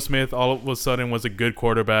 And Geno Smith all of a sudden was a good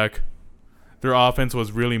quarterback. Their offense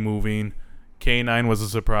was really moving. K9 was a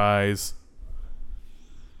surprise.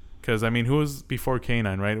 Because, who was before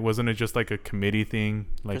K9, right? Wasn't it just like a committee thing?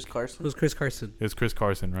 Like Chris Carson. It was Chris Carson. It was Chris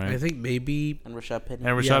Carson, right? I think maybe. And Rashad Penny.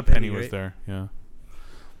 And Rashad Penny was right? there,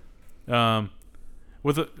 yeah.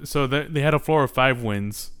 So they had a floor of 5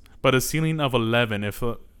 wins, but a ceiling of 11 if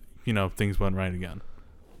things went right again.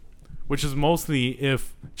 Which is mostly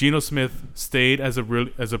if Geno Smith stayed as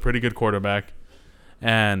a pretty good quarterback,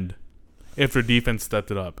 and if their defense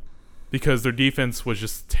stepped it up, because their defense was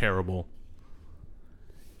just terrible.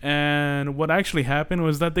 And what actually happened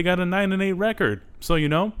was that they got a 9-8 record, so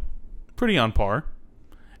pretty on par,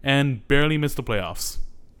 and barely missed the playoffs.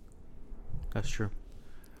 That's true.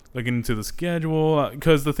 Looking into the schedule,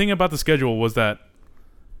 because the thing about the schedule was that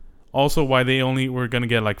also why they only were going to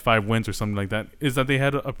get like 5 wins or something like that is that they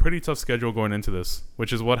had a pretty tough schedule going into this,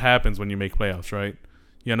 which is what happens when you make playoffs, right?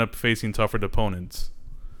 You end up facing tougher opponents.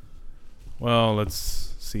 Well,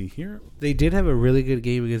 let's see here. They did have a really good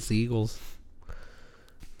game against the Eagles.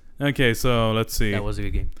 Okay, so let's see. That was a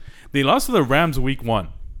good game. They lost to the Rams week 1.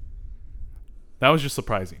 That was just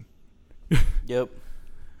surprising. Yep.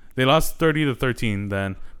 They lost 30-13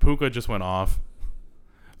 then. Puka just went off.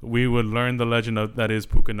 We would learn the legend that is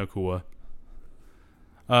Puka Nacua.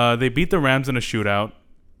 They beat the Rams in a shootout.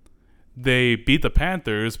 They beat the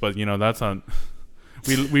Panthers, but that's not...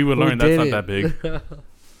 We would learn that's not that big.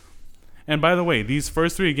 And by the way, these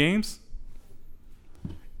first 3 games,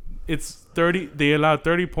 it's 30. They allowed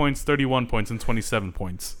 30 points, 31 points, and 27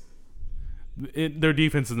 points. Their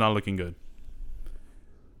defense is not looking good.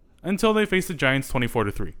 Until they face the Giants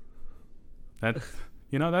 24-3.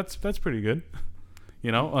 That's pretty good.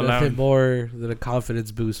 Nothing more than a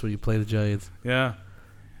confidence boost when you play the Giants. Yeah.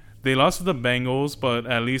 They lost to the Bengals, but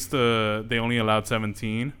at least they only allowed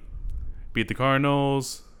 17. Beat the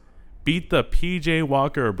Cardinals. Beat the PJ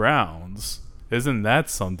Walker Browns. Isn't that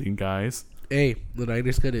something, guys? Hey, the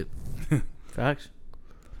Niners get it. Facts.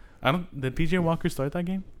 Did PJ Walker start that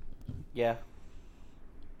game? Yeah.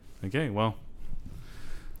 Okay, well.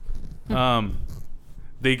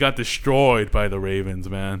 They got destroyed by the Ravens,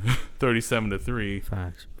 man. 37-3.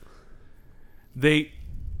 Facts. They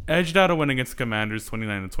edged out a win against the Commanders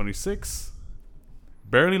 29-26.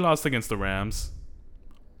 Barely lost against the Rams.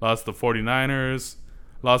 Lost to the 49ers.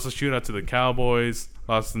 Lost a shootout to the Cowboys.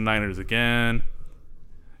 Lost to the Niners again.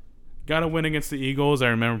 Got a win against the Eagles. I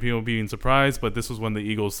remember people being surprised, but this was when the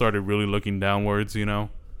Eagles started really looking downwards,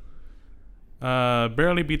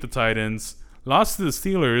 Barely beat the Titans. Lost to the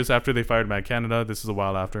Steelers after they fired Matt Canada. This is a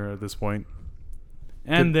while after at this point.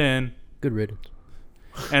 And then... Good riddance.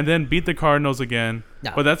 And then beat the Cardinals again.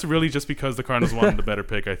 No. But that's really just because the Cardinals wanted the better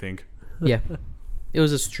pick, I think. Yeah. It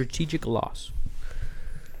was a strategic loss.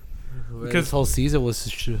 Because this whole season was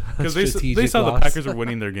because they saw the Packers were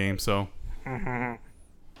winning their game, so they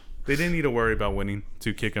didn't need to worry about winning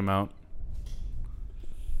to kick them out.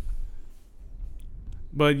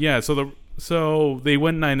 But yeah, so they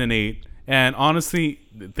went 9-8, and honestly,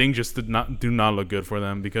 things just do not look good for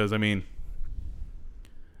them because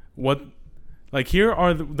here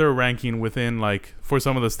are their ranking within for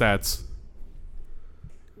some of the stats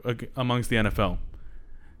amongst the NFL.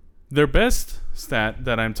 Their best stat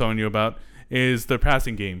that I'm telling you about is their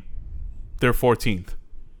passing game. They're 14th.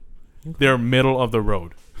 They're middle of the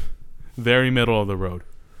road. Very middle of the road.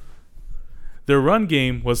 Their run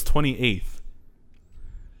game was 28th.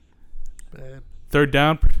 Man. Third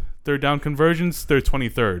down conversions, they're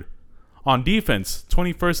 23rd. On defense,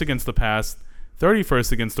 21st against the pass,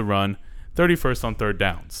 31st against the run, 31st on third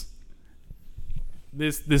downs.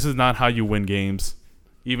 This is not how you win games,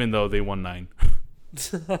 even though they won 9.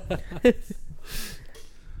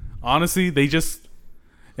 Honestly,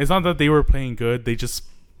 it's not that they were playing good, they just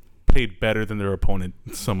played better than their opponent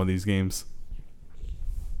in some of these games.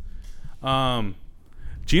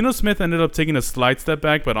 Geno Smith ended up taking a slight step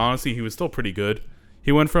back, but honestly, he was still pretty good.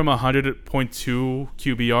 He went from 100.2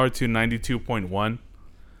 QBR to 92.1.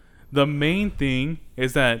 The main thing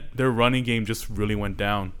is that their running game just really went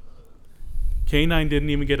down. K9 didn't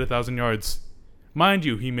even get 1,000 yards. Mind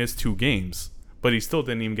you, he missed 2 games, but he still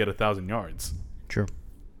didn't even get 1,000 yards. True.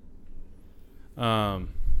 And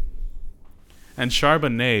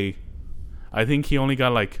Charbonnet, I think he only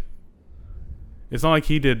got like. It's not like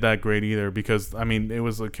he did that great either because I mean it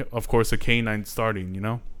was of course a K9 starting, you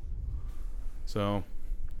know. So,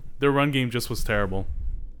 their run game just was terrible.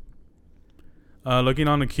 Looking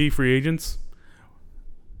on the key free agents,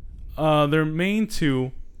 their main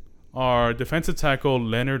two are defensive tackle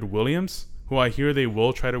Leonard Williams, who I hear they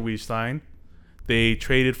will try to re-sign. They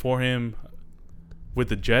traded for him with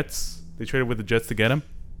the Jets. They traded with the Jets to get him.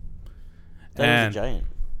 That was a Giant.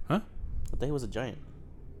 Huh? I think he was a Giant.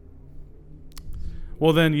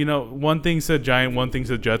 Well, then, you know, one thing said Giant, one thing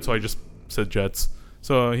said Jets, so I just said Jets.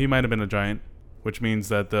 So he might have been a Giant, which means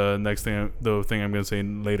that the thing I'm going to say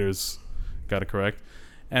later is got it correct.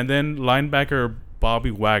 And then linebacker Bobby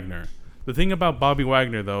Wagner. The thing about Bobby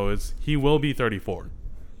Wagner, though, is he will be 34.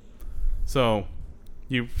 So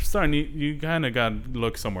you kind of got to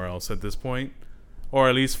look somewhere else at this point, or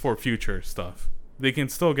at least for future stuff. They can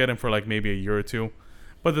still get him for like maybe a year or two.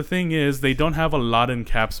 But the thing is, they don't have a lot in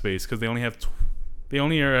cap space because they only have... They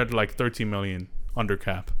only are at like 13 million under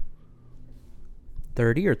cap.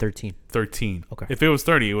 30 or 13? 13. Okay. If it was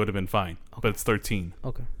 30, it would have been fine. Okay. But it's 13.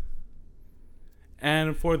 Okay.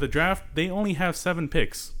 And for the draft, they only have 7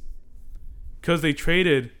 picks. Because they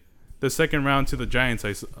traded the second round to the Giants,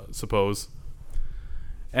 I suppose.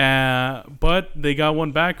 But they got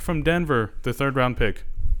one back from Denver, the 3rd round pick.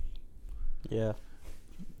 Yeah.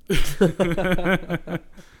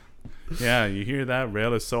 Yeah, you hear that?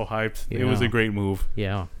 Rail is so hyped. Yeah. It was a great move.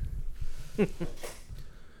 Yeah.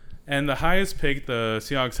 And the highest pick the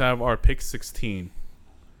Seahawks have are pick 16.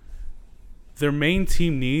 Their main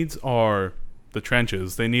team needs are the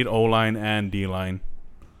trenches. They need O-line and D-line.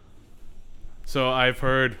 So I've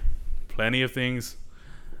heard plenty of things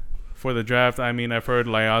for the draft. I mean, I've heard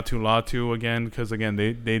Laiatu Latu again because, again,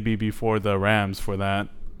 they'd be before the Rams for that.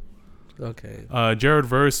 Okay. Jared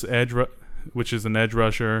Verse, which is an edge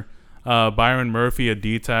rusher. Byron Murphy, a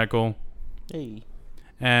D tackle. Hey.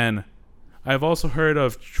 And I've also heard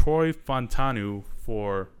of Troy Fatanu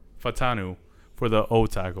for the O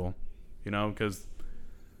tackle. You know, because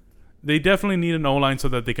they definitely need an O-line so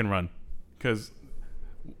that they can run. Because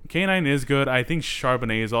K9 is good. I think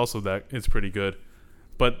Charbonnet is also it's pretty good.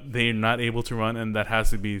 But they're not able to run, and that has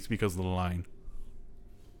to be because of the line.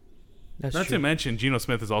 That's Not true. to mention, Geno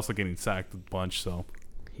Smith is also getting sacked a bunch, so.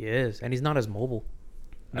 He is. And he's not as mobile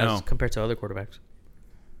No. as compared to other quarterbacks.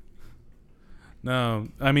 No,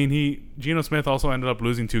 I mean, Geno Smith also ended up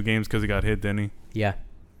losing 2 games because he got hit, didn't he? Yeah.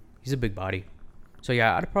 He's a big body. So,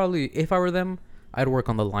 yeah, I'd probably, if I were them, I'd work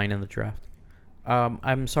on the line in the draft.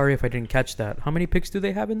 I'm sorry if I didn't catch that. How many picks do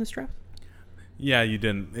they have in this draft? Yeah, you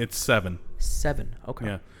didn't. It's 7. 7. Okay.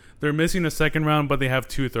 Yeah. They're missing a 2nd round, but they have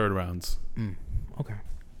 2 third rounds. Okay.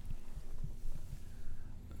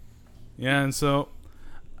 Yeah, and so,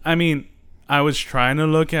 I mean, I was trying to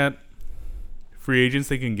look at free agents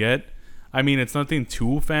they can get. I mean, it's nothing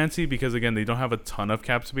too fancy because, again, they don't have a ton of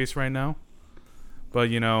cap space right now. But,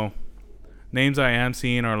 you know, names I am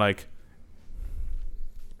seeing are like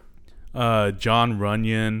John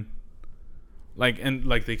Runyon. And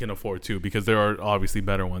they can afford to because there are obviously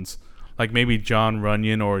better ones. Like maybe John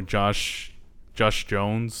Runyon or Josh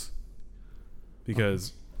Jones.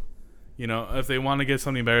 Because, you know, if they want to get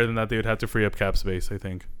something better than that, they would have to free up cap space, I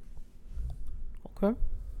think. Okay.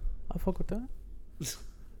 I'll fuck with that.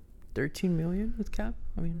 13 million with cap?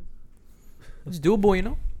 I mean, it's doable, you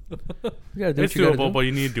know? You gotta do It's what you gotta doable, do. but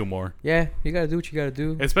you need to do more. Yeah, you gotta do what you gotta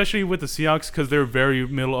do. Especially with the Seahawks because they're very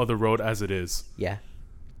middle of the road as it is. Yeah.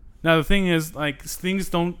 Now, the thing is, like, things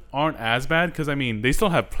aren't as bad because, I mean, they still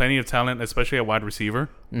have plenty of talent, especially at wide receiver.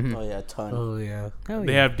 Mm-hmm. Oh, yeah, a ton. Oh, yeah. Hell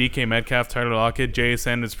They yeah. have DK Metcalf, Tyler Lockett.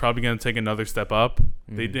 JSN is probably going to take another step up.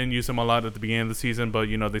 They didn't use him a lot at the beginning of the season, but,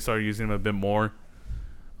 you know, they started using him a bit more.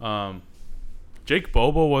 Jake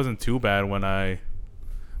Bobo wasn't too bad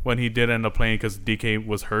when he did end up playing because DK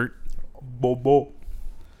was hurt. Bobo.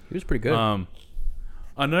 He was pretty good.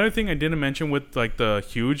 Another thing I didn't mention with, like, the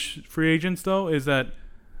huge free agents, though, is that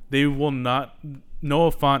they will not...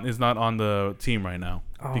 Noah Fant is not on the team right now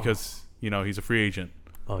because, you know, he's a free agent.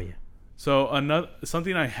 Oh, yeah. So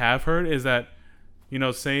something I have heard is that, you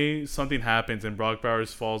know, say something happens and Brock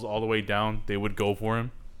Bowers falls all the way down, they would go for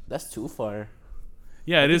him. That's too far.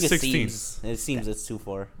 Yeah, it is think 16. It seems it's too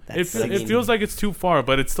far. It feels like it's too far,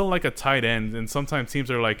 but it's still like a tight end, and sometimes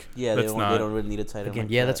teams are like, Yeah, let's they not. don't really need a tight end. Again,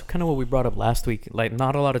 like yeah, that. that's kind of what we brought up last week. Like,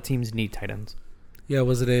 not a lot of teams need tight ends. Yeah,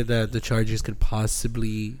 wasn't it that the Chargers could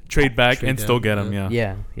possibly Trade back trade and down? still get him,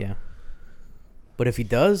 yeah. Yeah. But if he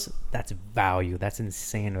does, that's value. That's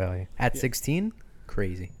insane value. At 16,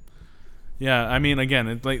 crazy. Yeah, I mean, again,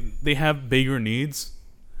 it's like they have bigger needs,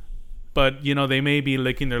 but they may be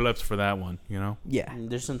licking their lips for that one. Yeah.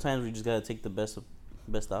 There's sometimes we just gotta take the best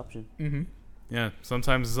option. Mm-hmm. Yeah,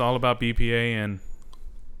 sometimes it's all about BPA, and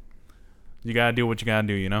you gotta do what you gotta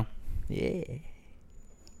do. Yeah.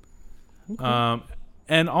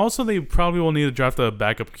 And also they probably will need to draft a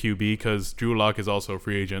backup QB because Drew Lock is also a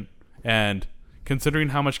free agent, and considering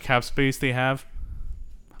how much cap space they have,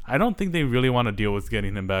 I don't think they really want to deal with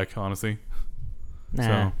getting him back. Honestly. Nah,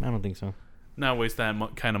 So- I don't think so. Not waste that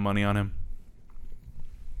kind of money on him.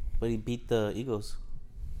 But he beat the Eagles.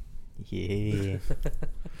 Yeah.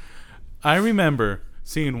 I remember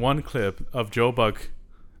seeing one clip of Joe Buck,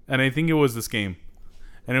 and I think it was this game,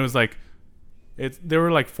 and it was like, they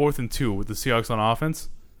were like 4th and 2 with the Seahawks on offense,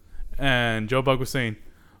 and Joe Buck was saying,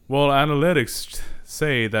 "Well, analytics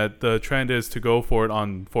say that the trend is to go for it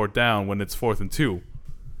on 4th down when it's 4th and 2.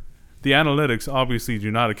 The analytics obviously do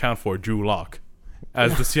not account for Drew Lock,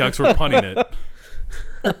 as the Seahawks were punting it."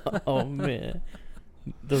 Oh man,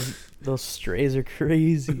 those strays are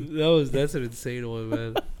crazy. That's an insane one,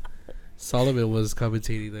 man. Solomon was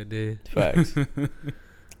commentating that day. Facts.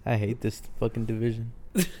 I hate this fucking division.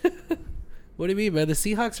 What do you mean, man? The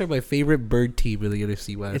Seahawks are my favorite bird team in the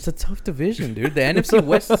NFC West. It's a tough division, dude. The NFC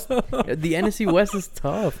West, the NFC West is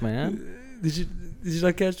tough, man. Did you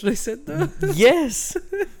not catch what I said though? Yes,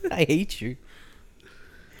 I hate you.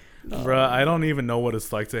 Bruh, I don't even know what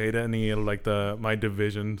it's like to hate any like my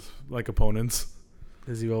division's like opponents.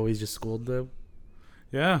 Because you always just scold them.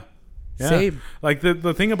 Yeah. Same. Like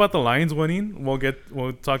the thing about the Lions winning,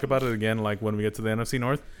 we'll talk about it again like when we get to the NFC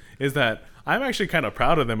North, is that I'm actually kind of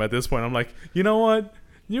proud of them at this point. I'm like, you know what?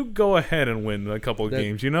 You go ahead and win a couple of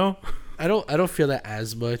games, I don't feel that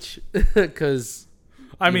as much because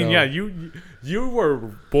I mean, yeah, you were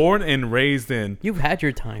born and raised in You've had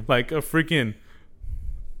your time. like a freaking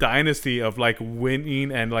dynasty of like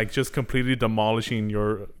winning and like just completely demolishing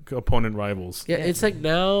your opponent rivals. yeah, it's like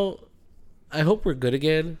now I hope we're good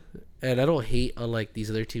again, and I don't hate on like these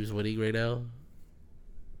other teams winning right now.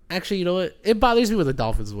 Actually, you know what? It bothers me when the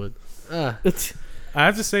Dolphins win. I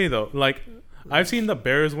have to say though, like I've seen the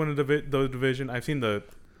Bears win the division, I've seen the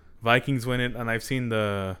Vikings win it, and I've seen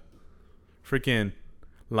the freaking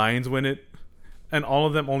Lions win it, and all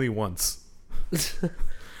of them only once.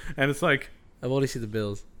 And it's like, I've only seen the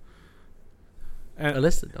Bills. and,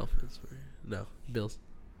 Unless the Dolphins were. No, Bills.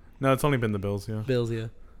 no, it's only been the Bills, yeah. Bills, yeah.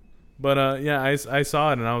 But yeah, I saw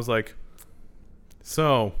it and I was like,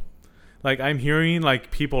 so, like I'm hearing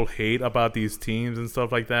like people hate about these teams and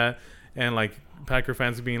stuff like that, and like Packer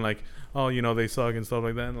fans being like, oh, they suck and stuff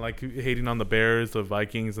like that, and like hating on the Bears, the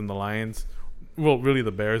Vikings, and the Lions. Well, really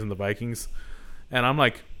the Bears and the Vikings. And I'm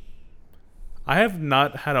like, I have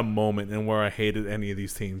not had a moment in where I hated any of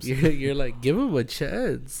these teams. You're like, give them a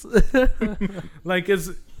chance. Like, it's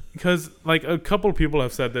because like a couple of people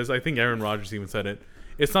have said this. I think Aaron Rodgers even said it.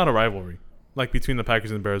 It's not a rivalry like between the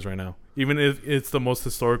Packers and the Bears right now, even if it's the most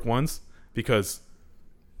historic ones, because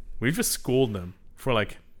we've just schooled them for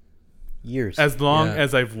like Years. as long Yeah.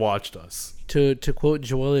 as I've watched us. To quote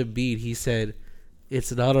Joel Embiid, he said,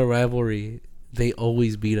 "It's not a rivalry. They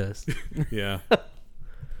always beat us." Yeah.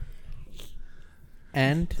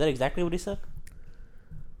 And Is that exactly what he said?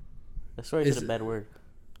 I swear he Is said a bad word.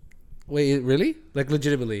 Wait, really? Like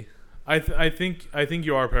legitimately? I think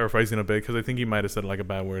you are paraphrasing a bit because I think he might have said like a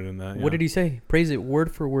bad word in that. what did he say? Praise it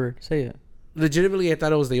word for word. Say it. Legitimately, I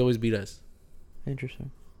thought it was they always beat us.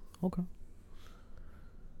 Interesting. Okay.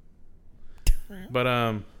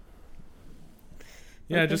 But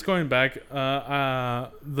yeah, just going back, the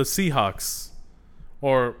Seahawks,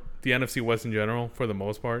 or the NFC West in general, for the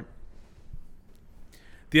most part.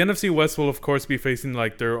 The NFC West will of course be facing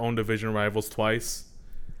like their own division rivals twice.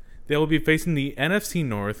 They will be facing the NFC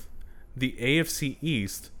North, the AFC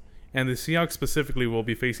East, and the Seahawks specifically will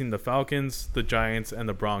be facing the Falcons, the Giants, and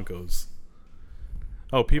the Broncos.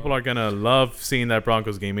 Oh, people are gonna love seeing that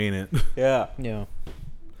Broncos game, ain't it? Yeah. Yeah.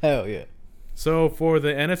 Hell yeah. So for the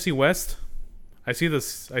NFC West, I see the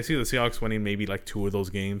Seahawks winning maybe like 2 of those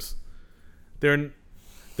games. The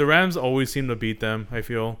Rams always seem to beat them, I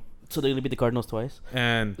feel. So they're gonna beat the Cardinals twice.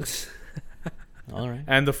 And All right.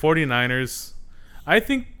 and the 49ers,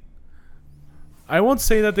 I won't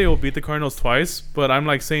say that they will beat the Cardinals twice, but I'm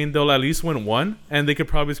like saying they'll at least win one, and they could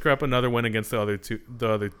probably scrap another win against the other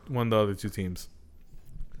two teams.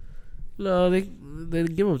 No, they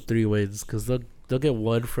give them 3 wins because they'll get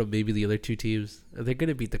one from maybe the other 2 teams, and they're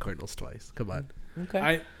gonna beat the Cardinals twice. Come on.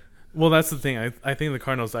 Okay. Well, that's the thing. I think the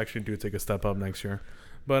Cardinals actually do take a step up next year,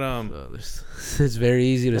 But It's very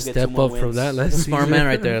easy to Look at step 2 more up from wins. that That's last a smart season. man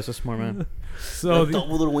right there. That's a smart man. so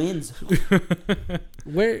Double the wins.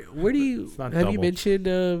 Where do you It's not have you double. mentioned?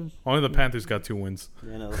 only the Panthers got 2 wins.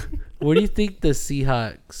 You know. Where do you think the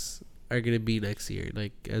Seahawks are gonna be next year?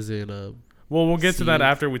 Like, as in, Well, we'll get to that See.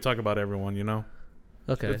 after we talk about everyone.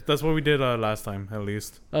 okay, That's what we did last time, at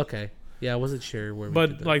least. okay, yeah, I wasn't sure where. we did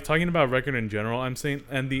But that. like talking about record in general, I'm saying,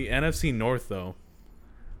 and the NFC North though,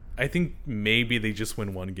 I think maybe they just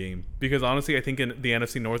win 1 game because honestly, I think in the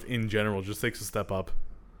NFC North in general just takes a step up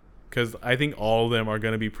because I think all of them are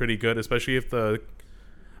going to be pretty good, especially if the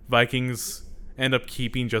Vikings end up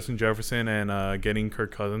keeping Justin Jefferson and getting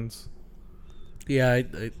Kirk Cousins. yeah,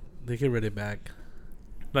 they can run it back.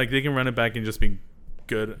 Like they can run it back and just be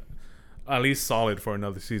good, at least solid for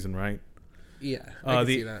another season, right? Yeah, I can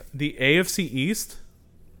see the that. the AFC East,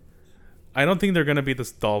 I don't think they're gonna beat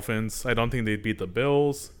the Dolphins. I don't think they'd beat the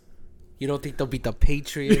Bills. You don't think they'll beat the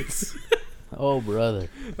Patriots? Oh, brother.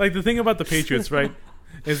 Like the thing about the Patriots, right,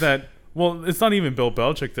 is that well, it's not even Bill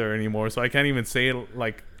Belichick there anymore, so I can't even say it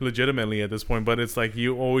like legitimately at this point. But it's like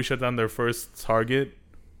you always shut down their first target,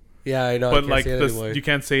 Yeah, I know. I but can't like say that this, anymore. you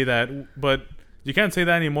can't say that. But you can't say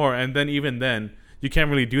that anymore. And then even then, you can't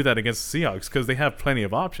really do that against the Seahawks because they have plenty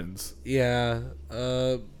of options. Yeah,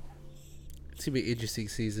 it's gonna be an interesting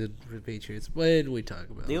season for the Patriots. When we talk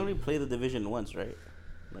about, They only play the division once, right?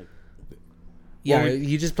 Like, yeah, well,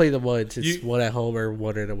 you just play them once. It's you- one at home or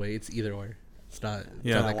one at away. It's either or. It's not.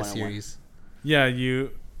 Yeah. It's not like a One-on-one. series.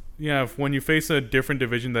 Yeah, when you face a different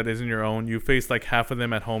division that isn't your own, you face like half of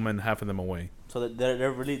them at home and half of them away. so that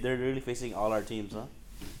they're really facing all our teams, huh?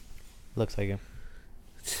 Looks like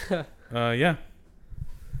it. Yeah,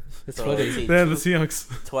 It's So funny. let's see, they're the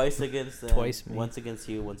Seahawks. twice against them, Twice me. once against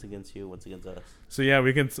you, once against you, once against us. So yeah,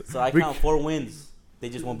 we can. So I we- count 4 wins. They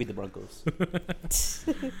just won't beat the Broncos.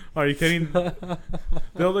 Are you kidding?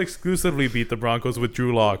 They'll exclusively beat the Broncos with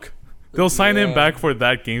Drew Lock. They'll sign him Yeah. back for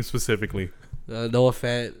that game specifically. Noah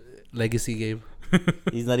Fant legacy game.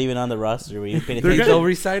 He's not even on the roster. We ain't paying They're attention. They'll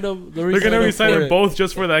resign him. They're gonna resign for them it. both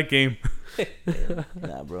just for that game.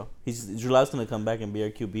 Nah, bro. Drew Lock's gonna come back and be our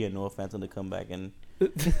QB, and Noah Fant's gonna come back and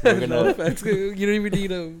Noah gonna- Fant's gonna- you don't even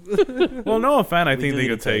need him. Well, Noah Fan, I we think do they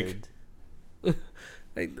need could a take.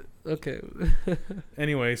 third. Okay.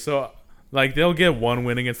 Anyway, so like they'll get 1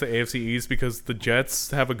 win against the AFC East because the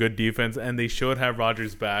Jets have a good defense and they should have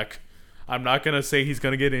Rodgers back. I'm not gonna say he's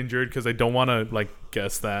gonna get injured because I don't want to like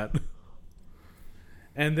guess that.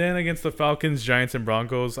 And then against the Falcons, Giants, and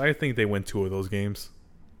Broncos, I think they win 2 of those games.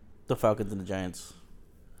 The Falcons and the Giants.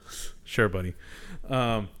 Sure, buddy.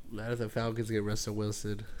 Now that the Falcons get Russell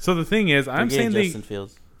Wilson. So the thing is, I'm They're saying getting Justin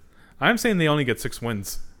Fields. I'm saying they only get 6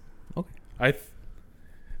 wins. Okay.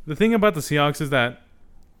 The thing about the Seahawks is that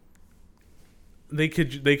they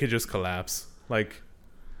could just collapse. Like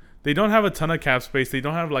they don't have a ton of cap space. They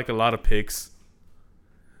don't have like a lot of picks.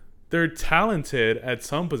 They're talented at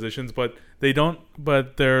some positions, but they don't.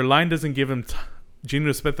 But their line doesn't give them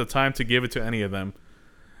Geno Smith the time to give it to any of them.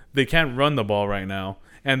 They can't run the ball right now,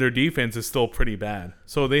 and their defense is still pretty bad.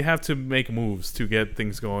 So they have to make moves to get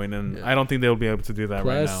things going, and Yeah. I don't think they'll be able to do that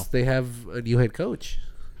right now. Plus, they have a new head coach.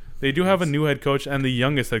 They do have a new head coach and the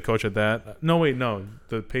youngest head coach at that. No, wait, no.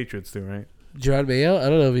 The Patriots do, right? John Mayo. I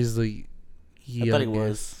don't know if he's the I thought he youngest.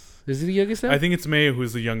 was. Is he the youngest now? I think it's Mayo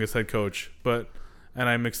who's the youngest head coach, but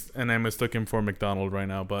I mistook him for McDonald right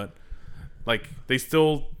now, but like they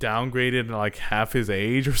still downgraded like half his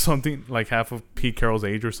age or something, like half of Pete Carroll's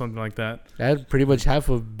age or something like that. And pretty much half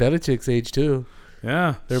of Belichick's age too.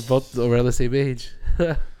 Yeah. They're both around the same age.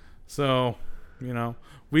 So,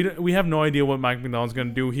 we have no idea what Mike McDonald's going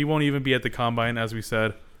to do. He won't even be at the combine, as we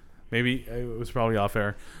said. Maybe it was probably off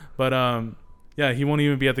air, but yeah, he won't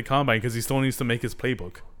even be at the combine because he still needs to make his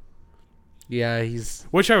playbook. Yeah, he's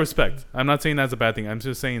Which I respect. I'm not saying that's a bad thing. I'm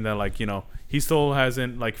just saying that, like, he still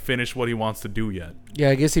hasn't, like, finished what he wants to do yet. yeah.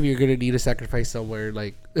 I guess if you're gonna need a sacrifice somewhere,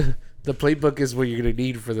 like the playbook is what you're gonna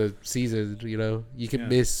need for the season. You can Yeah.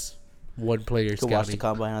 miss one player Could watch the scouting.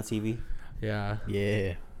 combine on TV. Yeah,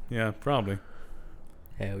 Yeah. Yeah, probably.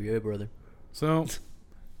 Hell yeah, brother. So,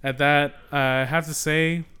 at that, I have to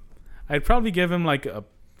say, I'd probably give him, like,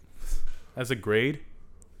 as a grade,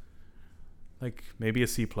 like, maybe a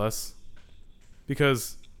C+.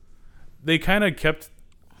 Because they kind of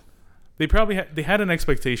they probably they had an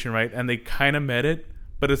expectation, right? And they kind of met it.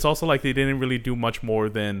 But it's also like they didn't really do much more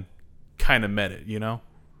than kind of met it,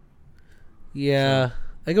 yeah.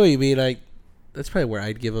 I get what you mean. Like that's probably where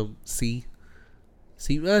I'd give him C.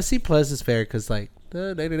 C plus is fair because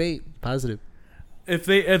 9-8 positive. If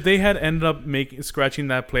they had ended up scratching in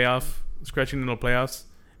the playoffs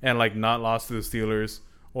and like not lost to the Steelers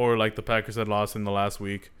or like the Packers had lost in the last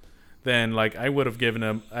week, then like I would have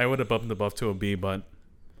bumped the buff to a B, but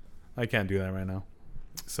I can't do that right now.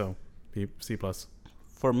 So C plus.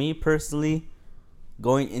 For me personally,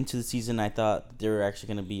 going into the season, I thought they were actually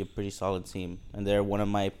going to be a pretty solid team, and they're one of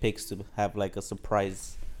my picks to have like a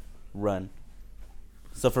surprise run.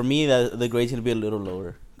 So for me, the grade's going to be a little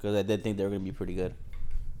lower because I did think they were going to be pretty good.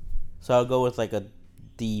 So I'll go with like a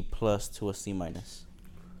D plus to a C minus.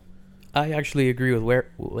 I actually agree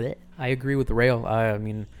with I agree with Rail. I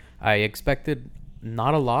mean, I expected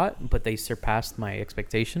not a lot, but they surpassed my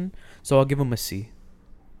expectation. So I'll give them a C.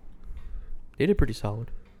 They did pretty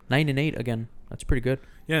solid. 9-8 again. That's pretty good.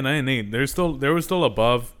 Yeah, 9-8. They were still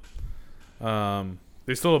above.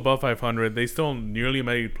 They're still above 500. They still nearly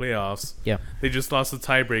made playoffs. Yeah, They just lost the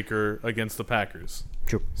tiebreaker against the Packers.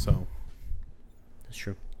 true. So, That's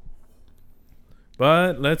true.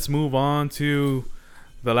 but let's move on to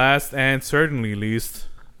the last and certainly least.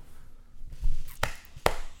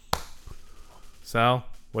 Sal,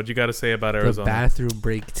 what you got to say about The Arizona? bathroom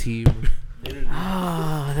break team.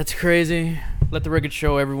 Ah, that's crazy. Let the record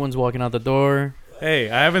show everyone's walking out the door. Hey,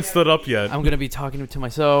 I haven't stood up yet. I'm gonna be talking to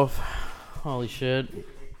myself. Holy shit.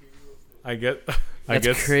 I guess.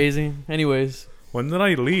 That's crazy. Anyways. When did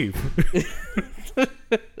I leave?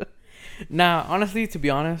 Nah, honestly, to be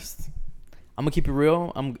honest, I'm gonna keep it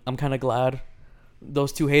real. I'm kind of glad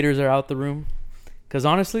those two haters are out the room, because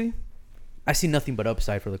honestly, I see nothing but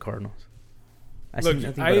upside for the Cardinals.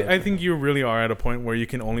 Look, I think you really are at a point where you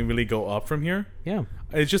can only really go up from here. Yeah.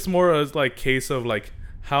 It's just more a like case of like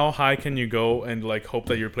how high can you go and like hope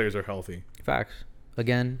that your players are healthy. Facts.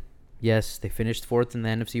 Again, yes, they finished 4th in the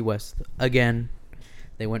NFC West. Again,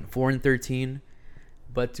 they went 4-13.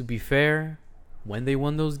 But to be fair, when they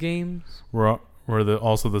won those games, We're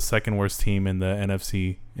also the second worst team in the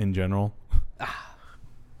NFC in general.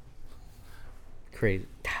 crazy.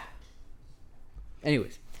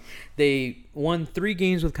 Anyways, they won 3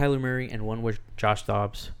 games with Kyler Murray and 1 with Josh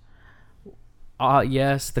Dobbs.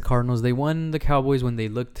 Yes, the Cardinals, they won the Cowboys when they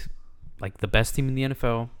looked like the best team in the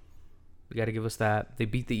NFL. We got to give us that. They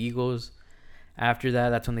beat the Eagles. After that,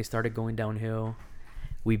 that's when they started going downhill.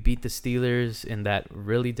 We beat the Steelers in that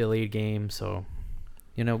really delayed game. So,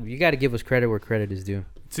 you know, you got to give us credit where credit is due.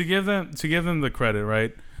 To give them the credit,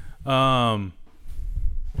 right?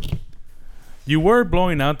 You were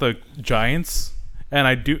blowing out the Giants,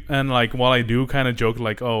 and while I do kind of joke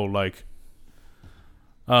like, oh, like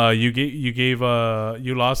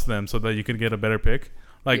you lost them so that you could get a better pick.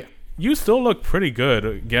 Like, you still look pretty good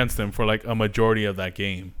against them for like a majority of that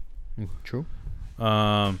game. True.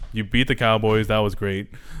 You beat the Cowboys. That was great.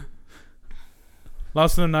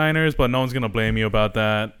 Lost to the Niners, but no one's going to blame you about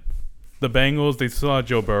that. The Bengals, they still had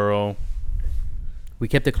Joe Burrow. We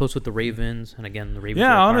kept it close with the Ravens, and again, the Ravens.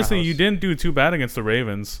 Yeah, are a honestly, powerhouse. you didn't do too bad against the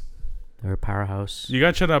Ravens. They're a powerhouse. You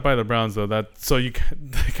got shut out by the Browns, though. That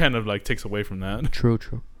kind of like takes away from that. True.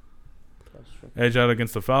 Edge out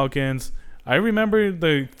against the Falcons. I remember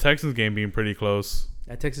the Texans game being pretty close.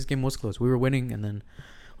 That Texas game was close. We were winning, and then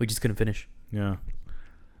we just couldn't finish. Yeah.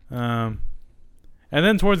 And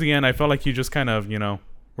then towards the end, I felt like you just kind of,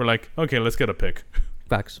 were like, okay, let's get a pick.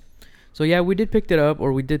 Facts. So, yeah, we did pick it up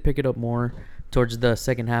more towards the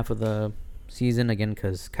second half of the season, again,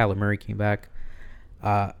 because Kyler Murray came back.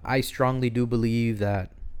 I strongly do believe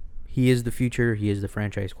that he is the future. He is the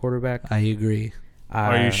franchise quarterback. I agree.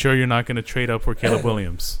 Are you sure you're not going to trade up for Caleb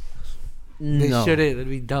Williams? They No. shouldn't. That'd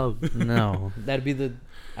be dumb. No. That'd be the...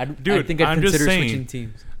 I Dude, think I'd I'm just consider saying. switching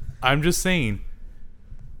teams. I'm just saying,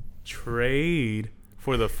 trade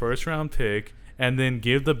for the first round pick and then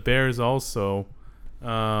give the Bears also,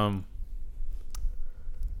 I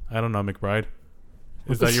don't know, McBride.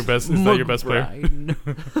 Is that your best? Is that your best player?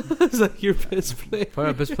 Is that your best player? Probably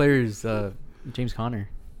our best player is James Conner.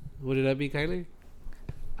 Wouldn't that be Kylie?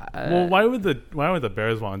 Well, why would the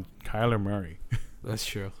Bears want Kyler Murray? That's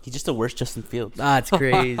true. He's just the worst Justin Fields. That's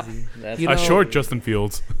crazy. That's You A know- short Justin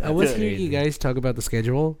Fields. I was hearing crazy. you guys talk about the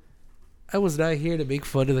schedule. I was not here to make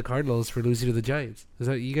fun of the Cardinals for losing to the Giants. Is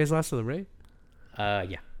that you guys lost to them, right?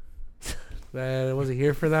 yeah. Man, I wasn't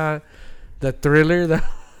here for that. The thriller that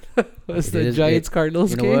was It the is- Giants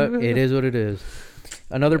Cardinals You know game. what? It is what it is.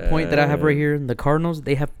 Another point that I have right here: the Cardinals,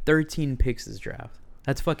 they have 13 picks this draft.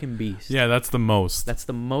 That's fucking beast. Yeah, that's the most. That's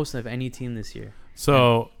the most of any team this year.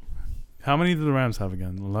 So, how many did the Rams have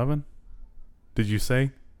again? 11? Did you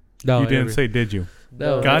say? No, You I didn't never- say, did you?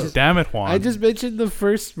 No, God I just, damn it, Juan. I just mentioned the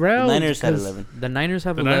first round. Niners had 'cause- 11. The Niners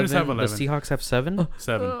have The 11. Niners have 11. The Seahawks have 7.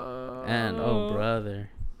 7. And oh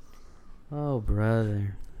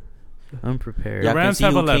brother. Unprepared. The Yeah, I can Rams see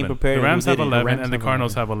have who came 11. prepared The and who Rams have didn't. 11, Rams and the have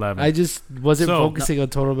Cardinals have 11. I just wasn't So- focusing on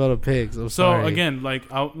total amount of picks. I'm So sorry. again,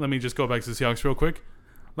 like, let me just go back to the Seahawks real quick.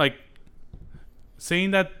 Like,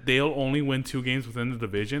 saying that they'll only win 2 games within the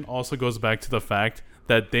division also goes back to the fact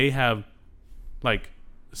that they have, like,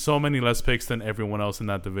 so many less picks than everyone else in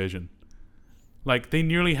that division. Like, they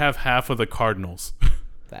nearly have half of the Cardinals.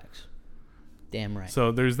 Facts. Damn right.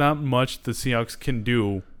 So there's not much the Seahawks can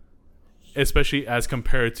do, especially as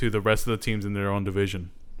compared to the rest of the teams in their own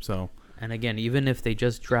division. So And again, even if they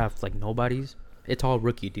just draft like nobodies, it's all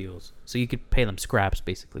rookie deals. So you could pay them scraps,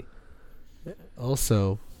 basically.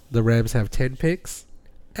 Also, the Rams have 10 picks.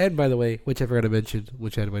 And by the way, which I forgot to mention,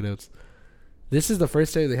 which I had in my notes, this is the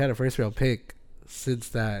first time they had a first round pick since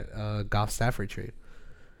that Goff Stafford trade.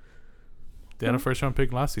 they had a first round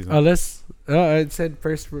pick last season. Unless it said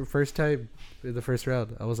first time in the first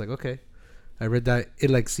round. I was like, okay. I read that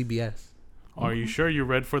in like CBS. Are you sure you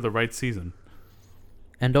read for the right season?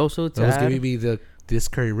 And also to That was add, giving me this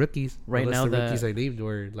current rookies. Right Unless now the that- rookies I named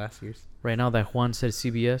were last year's. right now that Juan said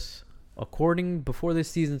CBS, before this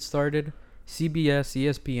season started, CBS,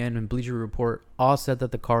 ESPN, and Bleacher Report all said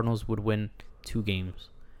that the Cardinals would win 2 games.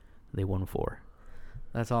 They won 4.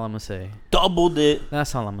 That's all I'm gonna say. Doubled it.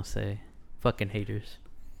 That's all I'm gonna say. Fucking haters.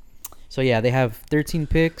 So yeah, they have 13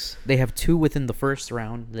 picks. They have 2 within the first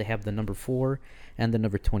round. They have the number 4 and the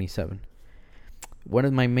number 27. One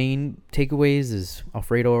of my main takeaways is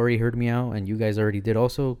Alfredo already heard me out, and you guys already did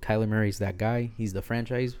also. Kyler Murray's that guy. He's the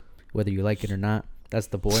franchise, whether you like it or not. That's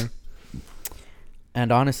the boy.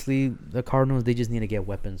 And honestly, the Cardinals, they just need to get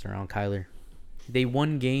weapons around Kyler. They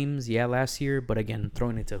won games, last year, but again,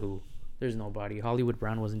 throwing it to who? There's nobody. Hollywood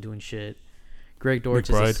Brown wasn't doing shit. Greg Dortch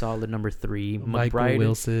is a McBride. solid number 3. Michael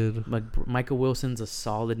Wilson. Michael Wilson's a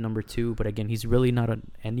solid number 2, but again, he's really not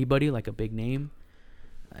anybody like a big name.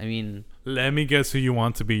 I mean, Let me guess who you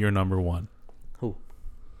want to be your number 1. who?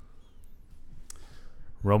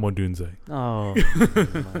 Romo Dunze. Oh,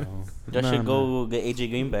 no. That No, should go no. get AJ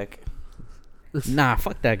Green back. Nah,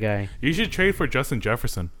 fuck that guy, You should trade for Justin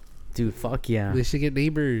Jefferson. dude. Fuck yeah, They should get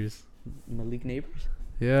neighbors. Malik Neighbors.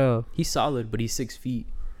 Yeah. He's solid, but he's 6 feet.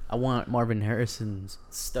 I want Marvin Harrison's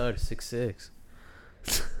stud 6'6".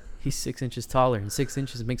 He's 6 inches taller, and 6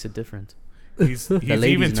 inches makes a difference. He's ladies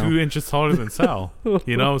even know. 2 inches taller than Sal.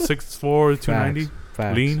 6'4", 290,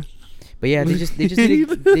 Facts. lean. But yeah, they just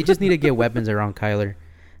need to get weapons around Kyler.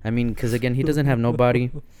 I mean, because again, he doesn't have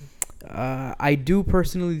nobody. I do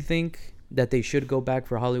personally think that they should go back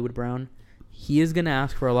for Hollywood Brown. He is gonna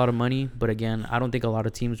ask for a lot of money, but again, I don't think a lot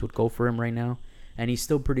of teams would go for him right now. And he's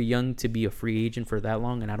still pretty young to be a free agent for that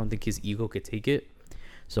long, and I don't think his ego could take it.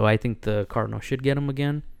 So I think the Cardinals should get him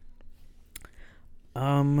again.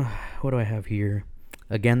 What do I have here?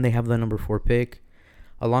 Again, they have the number 4 pick.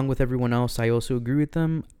 Along with everyone else, I also agree with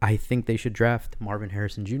them. I think they should draft Marvin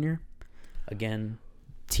Harrison Jr. Again,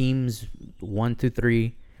 teams 1 through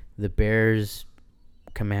 3, the Bears,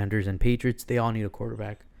 Commanders, and Patriots, they all need a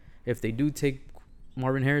quarterback. If they do take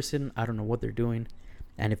Marvin Harrison, I don't know what they're doing.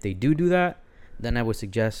 And if they do that, then I would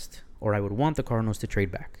suggest, or I would want the Cardinals to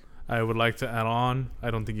trade back. I would like to add on,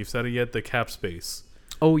 I don't think you've said it yet, the cap space.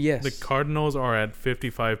 Oh, yes. The Cardinals are at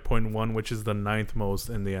 55.1, which is the 9th most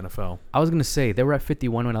in the NFL. I was going to say, they were at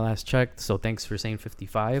 51 when I last checked, so thanks for saying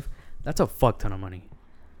 55. That's a fuck ton of money.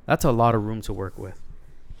 That's a lot of room to work with.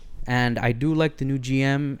 And I do like the new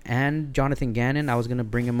GM and Jonathan Gannon. I was going to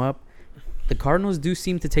bring him up. The Cardinals do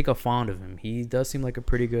seem to take a fond of him. He does seem like a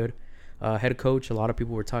pretty good head coach. A lot of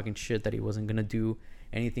people were talking shit that he wasn't going to do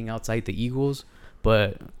anything outside the Eagles,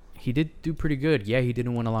 but he did do pretty good. Yeah, he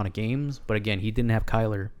didn't win a lot of games, but again, he didn't have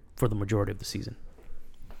Kyler for the majority of the season.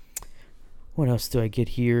 What else do I get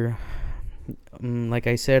here? Like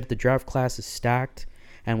I said, the draft class is stacked,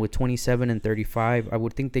 and with 27 and 35, I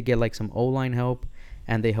would think they get like some O-line help,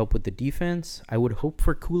 and they help with the defense. I would hope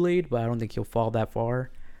for Kool-Aid, but I don't think he'll fall that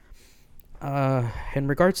far. In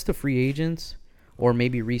regards to free agents or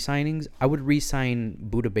maybe re-signings, I would re-sign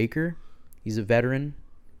Budda Baker. He's a veteran.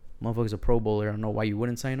 Motherfucker's a Pro Bowler. I don't know why you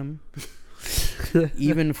wouldn't sign him.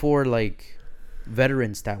 Even for like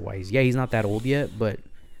veteran stat wise. Yeah, he's not that old yet, but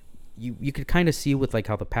you could kind of see with like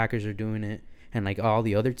how the Packers are doing it and like all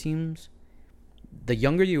the other teams. The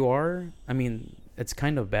younger you are, I mean, it's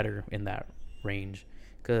kind of better in that range.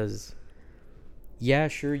 Because, yeah,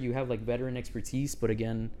 sure, you have like veteran expertise, but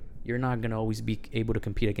again, you're not going to always be able to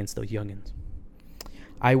compete against those youngins.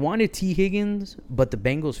 I wanted T. Higgins, but the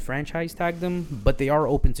Bengals franchise tagged him, but they are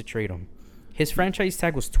open to trade him. His franchise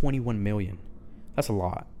tag was $21 million. That's a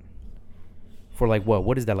lot. For like what?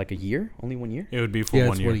 What is that, like a year? Only 1 year? It would be for Yeah,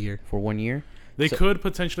 1 it's year. 1 year. For 1 year? You So- could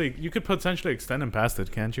potentially extend him past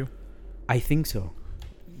it, can't you? I think so.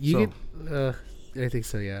 I think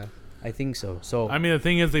so. Yeah. I think so. So I mean, the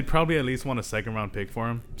thing is, they'd probably at least want a second round pick for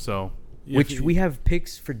him. So, we have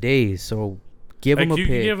picks for days. So give him a you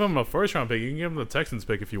pick. can give him a first round pick. You can give him the Texans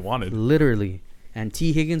pick if you wanted. Literally. And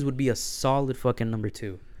T. Higgins would be a solid fucking number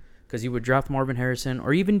 2. Because you would draft Marvin Harrison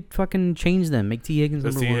or even fucking change them. Make T. Higgins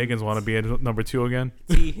Does number T. 1. Higgins want to be at number 2 again?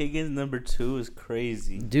 T. Higgins number 2 is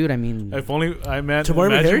crazy. Dude, I mean... If only To Marvin imagine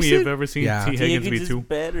we Harrison? have ever seen Yeah. T. Higgins be is 2.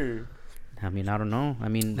 better. I mean, I don't know. I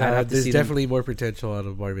mean, I'd have to There's see definitely more potential out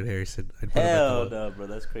of Marvin Harrison. I'd put him at Hell the no, bro.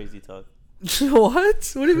 That's crazy talk. one.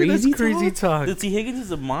 What? What do you mean that's Crazy crazy talk? The T. Higgins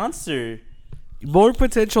is a monster. More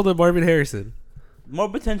potential than Marvin Harrison. More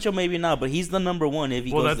potential, maybe not, but he's the number 1 if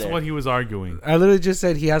he Well, goes that's there. what he was arguing. I literally just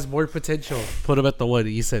said he has more potential. Put him at the 1.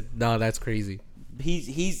 You said, no, that's crazy.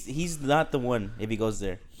 He's not the one if he goes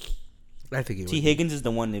there. I think he T. would. Higgins is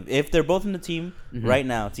the one. If they're both in the team right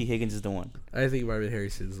now, T. Higgins is the one. I think Marvin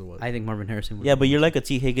Harrison is the one. I think Marvin Harrison would. Yeah, but you're like a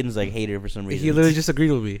T. Higgins like hater for some reason. He literally just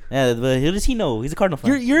agreed with me. Yeah, but who does he know? He's a Cardinal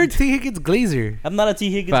fan. You're a T. Higgins glazer. I'm not a T.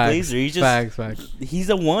 Higgins Facts. glazer. He's just Facts. he's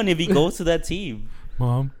a 1 if he goes to that team.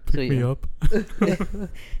 Mom, pick So, me yeah. up.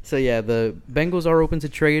 So, yeah, the Bengals are open to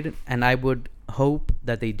trade, and I would hope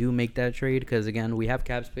that they do make that trade because, again, we have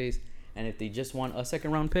cap space, and if they just want a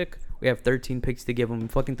second-round pick, we have 13 picks to give them.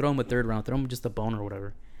 Fucking throw them a third round. Throw them just a bone or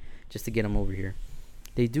whatever just to get them over here.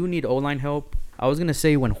 They do need O-line help. I was going to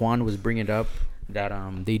say when Juan was bringing it up that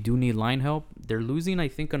they do need line help. They're losing, I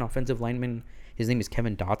think, an offensive lineman. His name is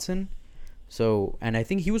Kevin Dotson. So, and I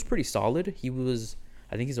think he was pretty solid. I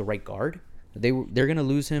think he's a right guard. They're gonna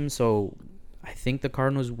lose him, so I think the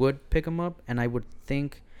Cardinals would pick him up, and I would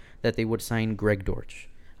think that they would sign Greg Dortch.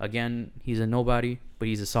 Again, he's a nobody, but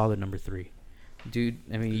he's a solid number 3. Dude,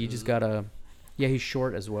 I mean, you just gotta... Yeah, he's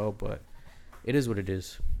short as well, but it is what it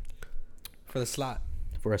is For the slot.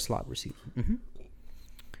 for a slot receiver.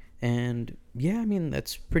 And, yeah, I mean,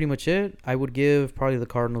 that's pretty much it. I would give probably the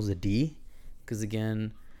Cardinals a D, because,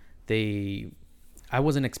 again, I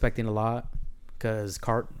wasn't expecting a lot, because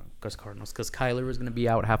Kyler was going to be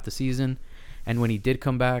out half the season. And when he did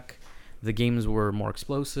come back, the games were more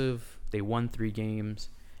explosive. They won 3 games,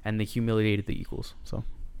 and they humiliated the Eagles. So,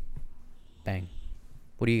 bang.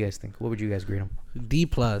 What do you guys think? What would you guys grade him? D+.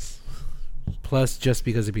 Plus just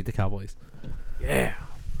because they beat the Cowboys. Yeah.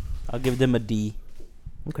 I'll give them a D.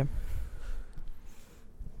 Okay.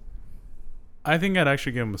 I think I'd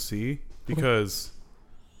actually give him a C because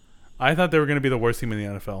I thought they were going to be the worst team in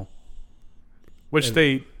the NFL, which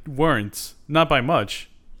they weren't. Not by much,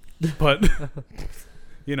 but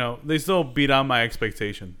they still beat out my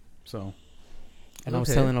expectation. So, And I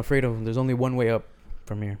was telling Alfredo, there's only one way up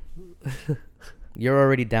from here. You're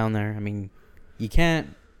already down there. I mean, you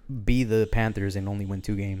can't be the Panthers and only win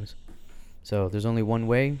 2 games. So there's only one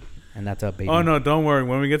way, and that's up, baby. oh no, don't worry.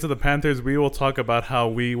 When we get to the Panthers, we will talk about how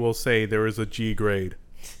we will say there is a G grade.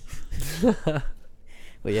 But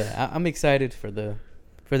yeah, I'm excited for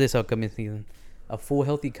this upcoming season. A full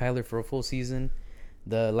healthy Kyler for a full season.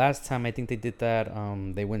 The last time I think they did that,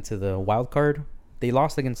 they went to the wild card. They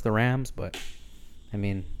lost against the Rams, but I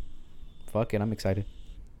mean, fuck it, I'm excited.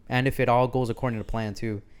 And if it all goes according to plan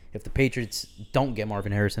too, if the Patriots don't get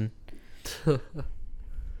Marvin Harrison,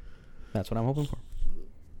 that's what I'm hoping for.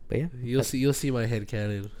 But yeah, You'll see my head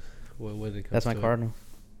cannon when it comes. that's my to Cardinal.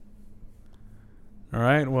 All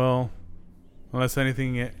right. Well, unless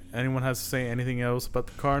anyone has to say anything else about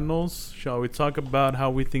the Cardinals, shall we talk about how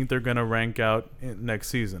we think they're gonna rank out next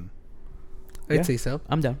season? I'd say so.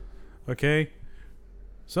 I'm down. Okay.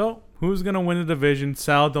 So, who's gonna win the division?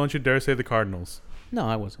 Sal, don't you dare say the Cardinals. No,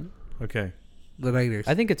 I wasn't. Okay. The Niners.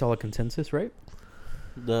 I think it's all a consensus, right?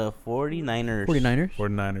 The 49ers. 49ers.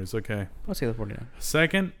 49ers. Okay. I'll say the 49ers.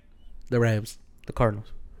 Second, The Rams. The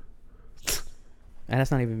Cardinals. And that's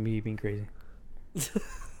not even me being crazy.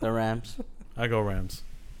 The Rams. I go Rams.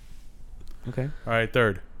 Okay. All right.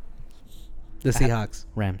 Third, The Seahawks.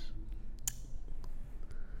 Rams.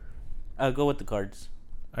 I'll go with the Cards.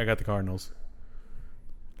 I got the Cardinals.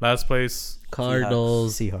 Last place,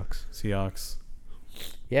 Cardinals. Seahawks. Seahawks.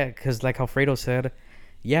 Yeah, because like Alfredo said,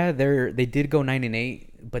 yeah, they did go 9-8,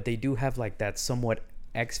 but they do have like that somewhat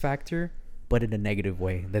X factor, but in a negative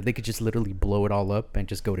way that they could just literally blow it all up and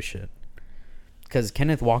just go to shit. Because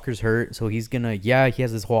Kenneth Walker's hurt, so he's gonna he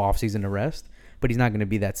has this whole offseason to rest, but he's not gonna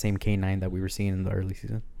be that same K9 that we were seeing in the early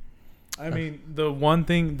season. I mean, the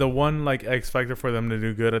one like X factor for them to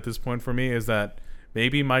do good at this point for me is that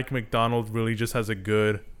maybe Mike McDonald really just has a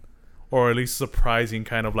good, or at least surprising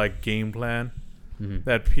kind of like game plan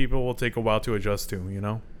that people will take a while to adjust to, you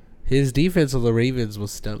know? His defense of the Ravens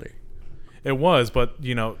was stellar. It was, but,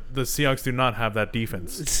 the Seahawks do not have that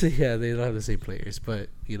defense. Yeah, they don't have the same players, but,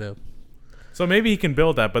 So maybe he can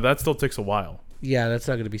build that, but that still takes a while. Yeah, that's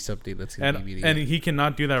not going to be something that's going to be immediate. And he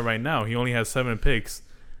cannot do that right now. He only has 7 picks,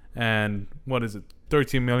 and what is it,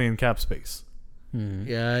 13 million cap space.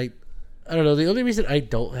 Yeah, I don't know. The only reason I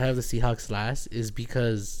don't have the Seahawks last is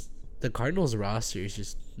because the Cardinals roster is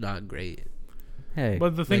just not great. Hey,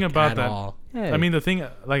 But the thing Like, about at that, all. hey. I mean, the thing,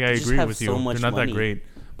 like, I just agree have with so you. much They're not money. that great,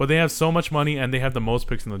 but they have so much money, and they have the most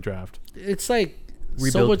picks in the draft. It's like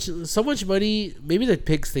Rebuild. so much money. Maybe the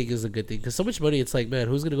picks thing is a good thing because so much money. It's like, man,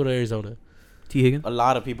 who's going to go to Arizona? T. Higgins. A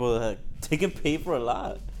lot of people they can pay for a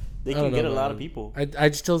lot. They I can don't get know, a lot man. of people. I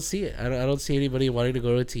just don't see it. I don't see anybody wanting to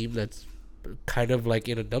go to a team that's kind of like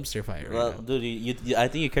in a dumpster fire right Well, now. dude, you, I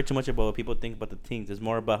think you care too much about what people think about the teams. It's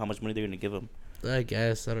more about how much money they're gonna give them. I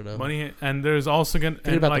guess I don't know. Money, and there's also gonna Think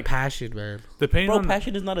and about like the passion, man. depending Bro, on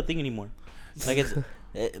passion is not a thing anymore. Like it's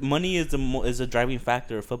money is a driving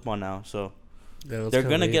factor of football now. So Yeah, they're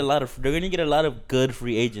gonna get a lot of good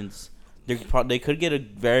free agents. They could get a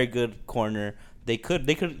very good corner. They could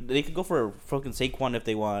go for fucking Saquon if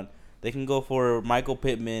they want. They can go for Michael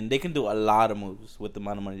Pittman. They can do a lot of moves with the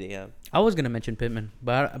amount of money they have. I was gonna mention Pittman,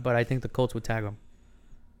 but I think the Colts would tag him.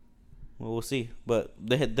 Well, we'll see. But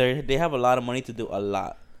they have a lot of money to do a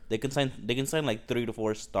lot. They can sign like 3 to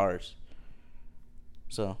 4 stars.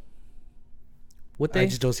 So Would I they?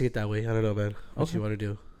 just don't see it that way. I don't know, man. What Okay. you want to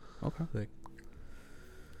do? Okay. Like,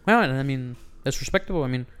 Well, I mean, that's respectable. I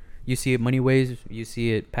mean, you see it money ways, you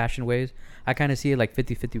see it passion ways. I kind of see it like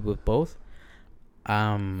 50-50 with both.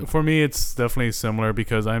 for me, it's definitely similar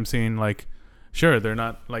because I'm seeing like, sure, they're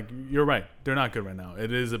not like you're right, they're not good right now.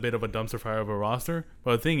 It is a bit of a dumpster fire of a roster,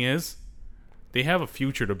 but the thing is, they have a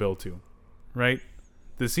future to build to, right?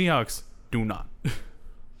 The Seahawks do not.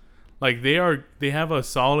 Like they have a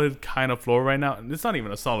solid kind of floor right now. And it's not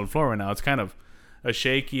even a solid floor right now. It's kind of a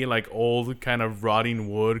shaky, like old, kind of rotting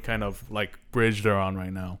wood, kind of like bridge they're on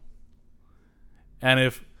right now. And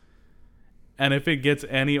if it gets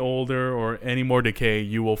any older or any more decay,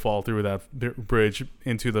 you will fall through that bridge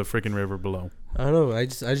into the freaking river below. I don't know. I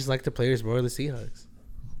just like the players more than the Seahawks.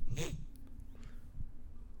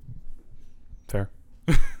 Fair.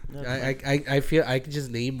 I feel I could just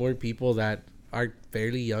name more people that are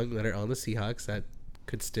fairly young that are on the Seahawks that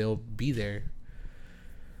could still be there.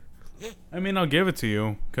 I mean, I'll give it to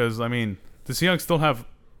you because I mean the Seahawks still have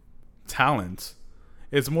talent.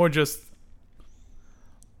 It's more just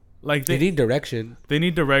like They need direction. They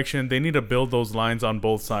need direction. They need to build those lines on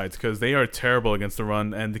both sides because they are terrible against the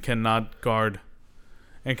run and cannot guard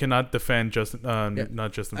and cannot defend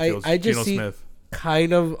not Justin Fields. I just Geno see Smith.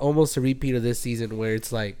 kind of almost a repeat of this season where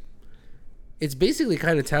it's like it's basically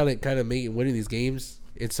kind of talent kind of winning these games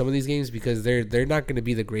in some of these games because they're not going to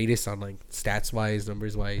be the greatest on like stats wise,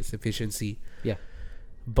 numbers wise, efficiency. Yeah.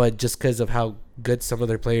 But just because of how good some of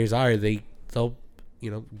their players are, they'll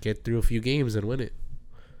get through a few games and win it.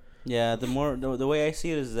 yeah, the way I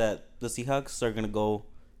see it is that the Seahawks are gonna go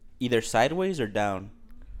either sideways or down,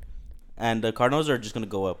 and the Cardinals are just gonna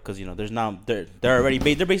go up because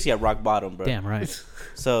they're basically at rock bottom, bro. Damn right.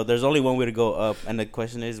 So there's only one way to go up, and the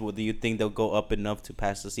question is, do you think they'll go up enough to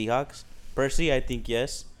pass the Seahawks? Personally, I think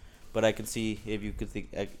yes, but I can see if you could think.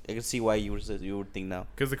 I can see why you would think no.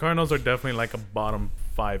 Because the Cardinals are definitely like a bottom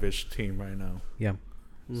 5-ish team right now. Yeah.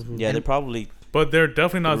 Mm-hmm. Yeah, they're probably But they're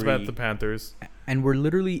definitely not as bad as 3. the Panthers. And we're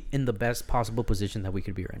literally in the best possible position that we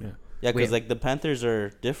could be right now. yeah, because Wait. like the Panthers are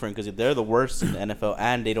different because they're the worst in the NFL,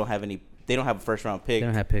 and they don't have a first round pick. They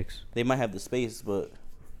don't have picks. They might have the space, but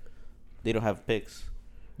they don't have picks.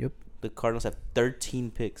 Yep. The Cardinals have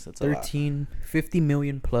 13 picks. That's a lot. 13, 50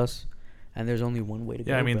 million plus, and there's only one way to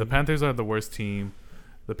go. Yeah, I mean, the bro. Panthers are the worst team.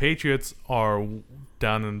 The Patriots are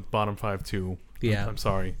down in bottom 5 too. Yeah. I'm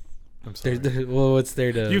sorry. I'm sorry. Well, what's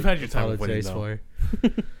there to You've had your time with winning, apologize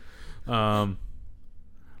for.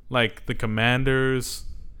 Like the Commanders,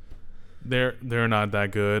 they're not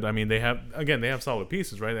that good. I mean, they have solid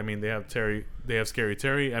pieces, right? I mean, they have Scary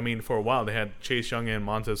Terry. I mean, for a while they had Chase Young and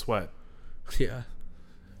Montez Sweat, Yeah.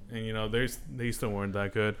 and they still weren't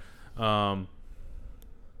that good.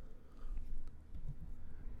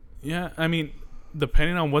 Yeah, I mean,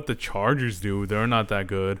 depending on what the Chargers do, they're not that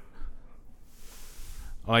good.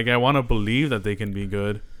 Like, I want to believe that they can be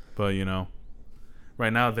good, but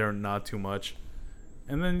right now they're not too much.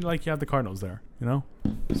 And then like you have the Cardinals there,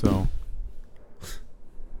 so.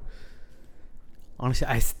 Honestly,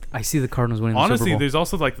 I see the Cardinals winning the Super Honestly, Bowl. there's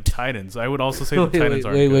also like the Titans. I would also say the Titans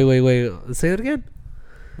are wait, good. wait. Say it again.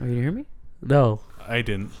 Oh, you hear me? No. I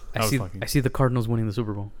didn't. I was fucking. I see the Cardinals winning the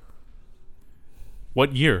Super Bowl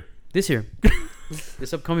What year? this year.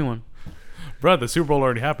 This upcoming one. Bruh, the Super Bowl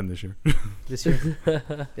already happened this year. This year.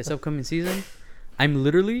 This upcoming season. I'm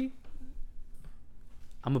literally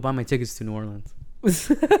I'm gonna buy my tickets to New Orleans.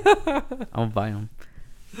 I'm gonna buy them.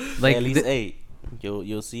 Like at least 8.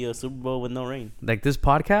 You'll see a Super Bowl with no rain. like this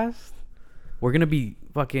podcast, we're gonna be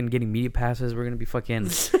fucking getting media passes. We're gonna be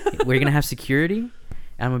fucking. We're gonna have security.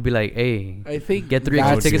 And I'm gonna be like, hey, I think get 3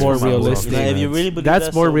 that's extra tickets more for my realistic. Now, if you really believe That's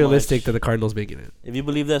that more so realistic much, than the Cardinals making it. If you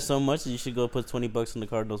believe that so much, you should go put $20 on the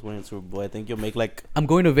Cardinals winning Super Bowl. I think you'll make like. I'm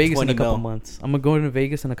going to Vegas in a 20 couple mil. months. I'm gonna go to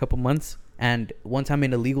Vegas in a couple months, and once I'm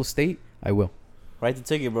in a legal state, I will. Write the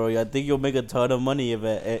ticket, bro. I think you'll make a ton of money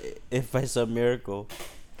if by some miracle.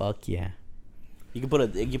 Fuck yeah. You probably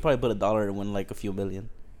put $1 and win like a few million.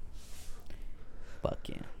 Fuck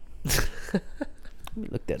yeah. Let me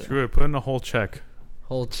look that up. Screw it. Put in a whole check.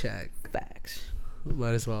 Whole check. Facts. Might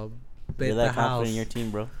as well bet You're the that house. confident in your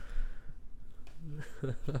team, bro.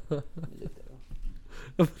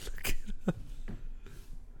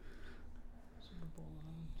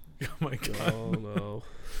 Oh my god. Oh no.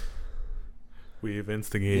 We've You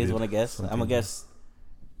instigated. guys want to guess? something. I'm gonna guess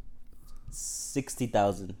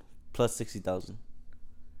 60,000 plus 60,000.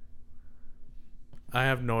 I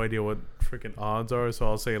have no idea what freaking odds are, so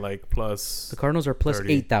I'll say like plus. The Cardinals are plus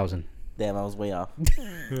 30. 8,000. Damn, I was way off.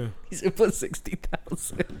 Yeah. He said plus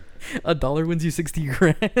 60,000. $1 wins you 60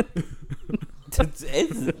 grand.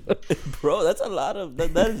 Bro, that's a lot of.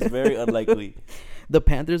 That is very unlikely. The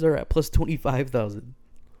Panthers are at plus 25,000.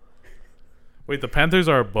 Wait, the Panthers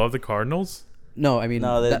are above the Cardinals? No, I mean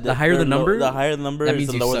No, the higher the number, the higher the number that is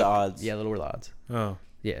means the you lower the suck. odds. Yeah, the lower the odds. Oh.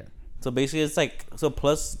 Yeah. So basically, it's like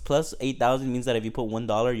plus 8,000 means that if you put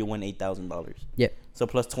 $1, you win $8,000. Yeah. So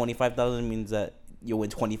plus 25,000 means that you win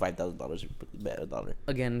 $25,000. If you bet $1.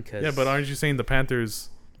 Again, because Yeah, but aren't you saying the Panthers?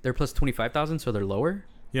 they're plus 25,000, so they're lower.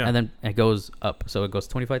 Yeah. And then it goes up. So it goes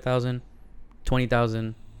 25,000,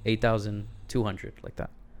 20,000, 8,000, 200, like that.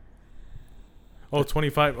 Oh,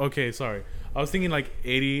 25. Okay, sorry. I was thinking like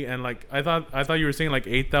 80 and like I thought you were saying like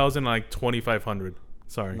 8,000 like 2,500.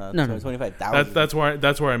 Sorry. No, No. 25,000.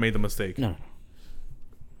 That's where I made the mistake. No.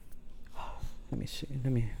 Let me see.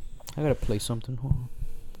 I gotta play something. Hold on.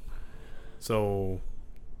 So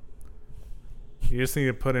you just need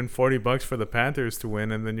to put in $40 for the Panthers to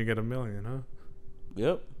win, and then you get $1 million, huh?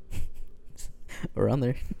 Yep. Around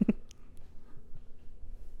there.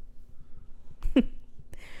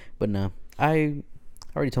 But no, I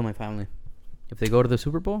already told my family if they go to the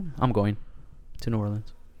Super Bowl, I'm going to New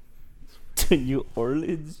Orleans. To New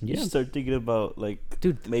Orleans? Yeah. You start thinking about like,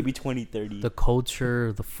 Dude, maybe 2030. the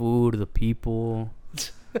culture, the food, the people.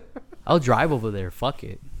 I'll drive over there. Fuck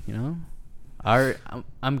it. You know,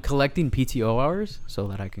 I'm collecting PTO hours so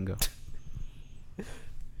that I can go. I'm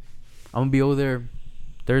gonna be over there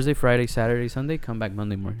Thursday, Friday, Saturday, Sunday. Come back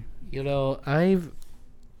Monday morning. You know, I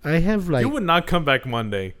have like You would not come back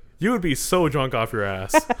Monday. You would be so drunk off your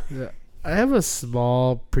ass. I have a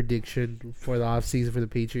small prediction for the offseason for the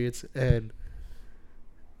Patriots, and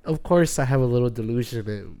of course I have a little delusion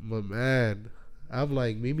in it, but man, I'm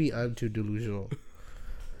like, maybe I'm too delusional.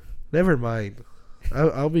 Never mind.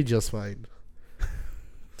 I'll be just fine.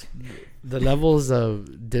 The levels of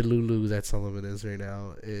delulu that Solomon is right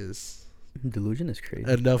now is Delusion is crazy.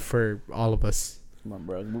 enough for all of us. Come on,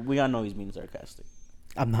 bro. We all know he's being sarcastic.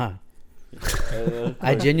 I'm not.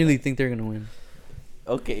 I genuinely think they're gonna win.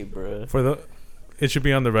 Okay, bro. It should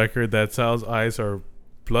be on the record that Sal's eyes are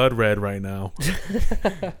blood red right now.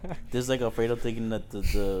 This is like Alfredo thinking that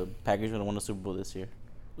the Packers are gonna win the Super Bowl this year.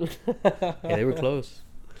 Yeah, they were close.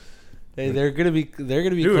 Hey, they're gonna be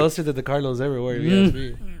Dude. closer than the Cardinals ever were. If you ask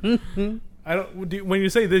me. I don't. When you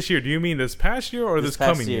say this year, do you mean this past year or this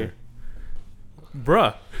past coming year?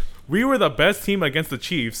 Bruh, we were the best team against the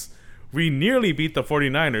Chiefs. We nearly beat the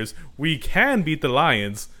 49ers. We can beat the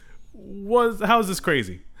Lions. How is this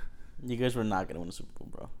crazy? You guys were not gonna win the Super Bowl,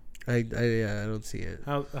 bro. I don't see it.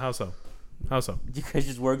 How so? How so? You guys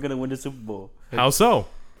just weren't gonna win the Super Bowl. How so?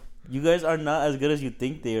 You guys are not as good as you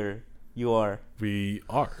think they are. You are. We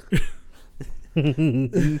are.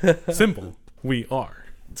 Simple. We are.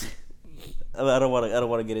 I don't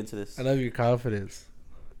want to get into this. I love your confidence.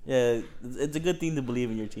 Yeah, it's a good thing to believe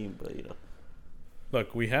in your team, but you know.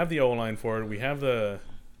 Look, we have the O line for it. We have the.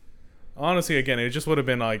 Honestly, again, it just would have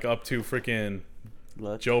been like up to freaking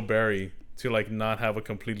Luck. Joe Barry to like not have a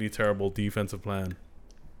completely terrible defensive plan.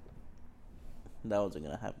 That wasn't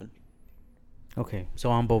gonna happen. Okay, so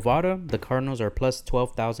on Bovada, the Cardinals are plus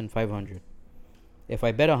 12,500. If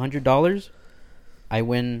I bet $100, I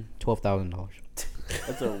win $12,000.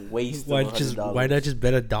 That's a waste. Why of $100. why not just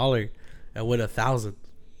bet $1 and win 1,000?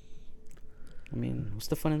 I mean, what's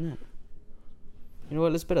the fun in that? You know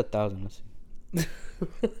what? Let's bet 1,000. Let's see.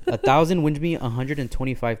 1,000 wins me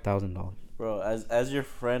 $125,000. Bro, as your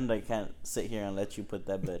friend, I can't sit here and let you put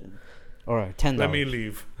that bet in. All right, $10. Let me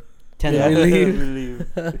leave. $10. Yeah, Leave.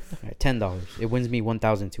 All right, $10. It wins me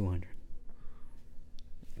 1,200.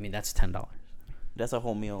 I mean, that's $10. That's a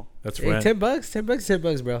whole meal. That's Hey, rent.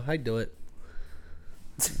 $10, bro. I'd do it.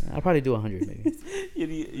 I'll probably do 100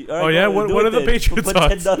 maybe. Oh, yeah? What are the Patriots Put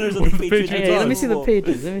odds? $10 on What the are the Patriots. Patriots Hey, let me odds? see the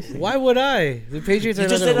Patriots. Let me see. Why would I? The Patriots You are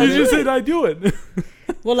just not said gonna You I win. just said I do it.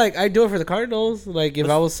 Well, like I do it for the Cardinals. Like if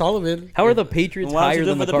I was Solomon. How are the Patriots Why don't higher you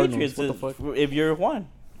do it than for the the Cardinals? Patriots What the fuck? if you're Juan?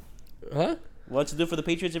 Huh? Why don't you do it for the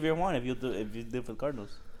Patriots if you're Juan? If you do it for the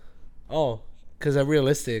Cardinals? Oh, because I'm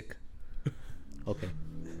realistic. Okay.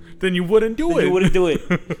 Then you wouldn't do Then it. you wouldn't do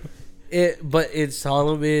it. But in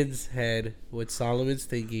Solomon's head, what Solomon's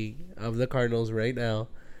thinking of the Cardinals right now,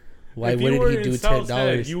 why If you wouldn't were he in do Sal's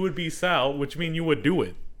head, $10? You would be Sal, which means you would do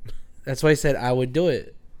it. That's why I said I would do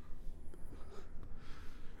it.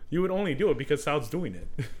 You would only do it because Sal's doing it.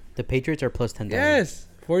 The Patriots are plus $10. Yes,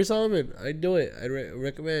 for Solomon, I'd do it. I'd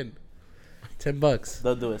recommend $10.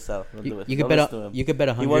 Don't do it, Sal. Don't do it. You Don't could bet. listen to him. You could bet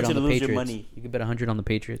He 100 wants on you the to lose your Patriots. money. You could bet 100 on the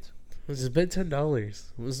Patriots. Just bet $10.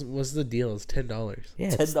 What's the deal? It's $10. Yeah,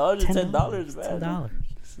 $10 is $10, man. $10.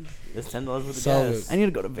 It's $10 for the Solid. gas. I need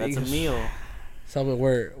to go to That's Vegas. a meal. Solomon,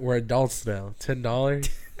 we're adults now. $10.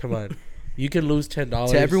 Come on, you can lose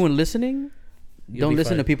 $10. To everyone listening, You'll don't be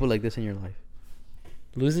listen fine. to people like this in your life.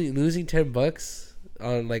 Losing $10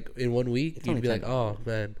 on like in 1 week, It's you'd only be like, $10. oh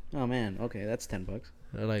man, Oh man, okay, that's $10.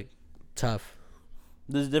 like tough.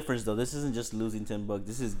 There's a difference though. This isn't just losing $10.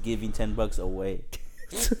 This is giving $10 away.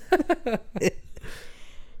 Let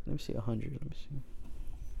me see 100. Let me see.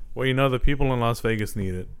 Well, you know, the people in Las Vegas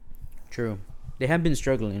need it. True, they have been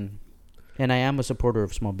struggling, and I am a supporter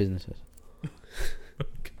of small businesses.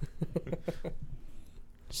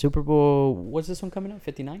 Super Bowl. What's this one coming up?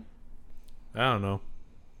 59. I don't know.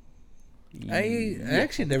 I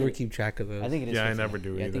actually never keep track of those. I think it is. Yeah, I 59. never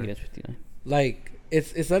do Yeah, I think either. it is 59. Like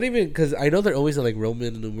it's not even because I know they're always in like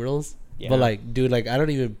Roman numerals. Yeah. But like, dude, like I don't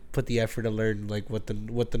even put the effort to learn like what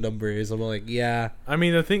the number is. I'm like, yeah, I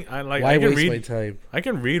mean, the thing I like. why I can waste my read. time? I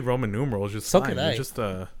can read Roman numerals just So fine. can I. It's just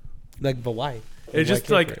Like, but why? It's Why just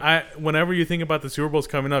care like for it? whenever you think about the Super Bowls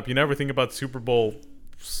coming up, you never think about Super Bowl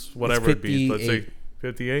whatever it be. Let's say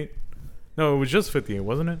 58. No, it was just 58,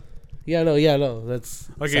 wasn't it? Yeah, no, that's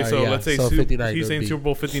Okay, sorry, so yeah. let's say 59 he's would saying be. Super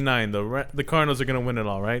Bowl 59. The Cardinals are gonna win it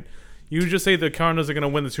all, right? You just say the Cardinals are gonna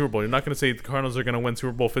win the Super Bowl. You're not gonna say the Cardinals are gonna win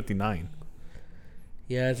Super Bowl 59.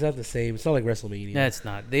 Yeah, it's not the same. It's not like WrestleMania. No, it's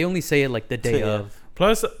not. They only say it like the day Yeah. of.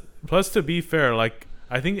 Plus, to be fair, like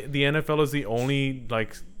I think the NFL is the only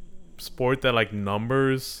like sport that like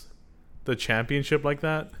numbers the championship like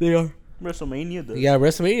that. They are. WrestleMania does. Yeah,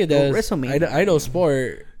 WrestleMania does. WrestleMania. I know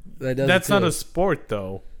sport. That does That's it not too. a sport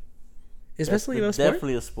though. Is That's wrestling a sport?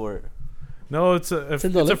 definitely a sport. No, it's a in it's the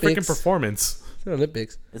a freaking Olympics. performance, It's the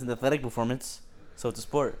Olympics. It's an athletic performance, so it's a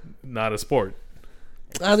sport. not a sport.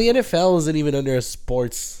 The NFL isn't even under a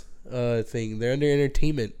sports thing. They're under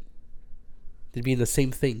entertainment. They'd be in the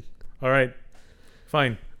same thing. All right,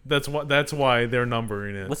 fine. That's why they're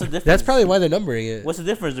numbering it. What's the difference? That's probably why they're numbering it. What's the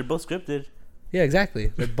difference? They're both scripted. Yeah, exactly.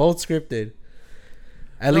 They're both scripted.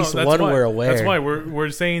 At No, least that's one why- we're aware. That's why we're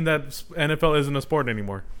saying that NFL isn't a sport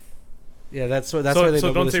anymore. Yeah, that's why. That's so why they so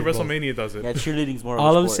number don't the say Super Bowl. WrestleMania does it. Yeah, cheerleading's more.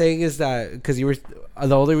 All of a I'm sport. saying is that because you were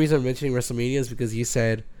the only reason I'm mentioning WrestleMania is because you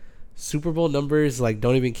said Super Bowl numbers like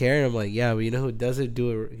don't even care, and I'm like, yeah, but you know who does it?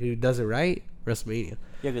 Who does it right? WrestleMania.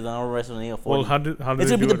 Yeah, because I know WrestleMania 40. Well, how did it's they gonna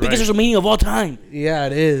do be the it biggest right? WrestleMania of all time. Yeah,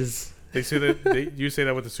 it is. They say that you say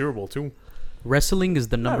that with the Super Bowl too. Wrestling is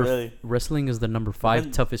the Not number. really. Wrestling is the number 5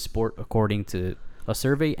 When- toughest sport according to a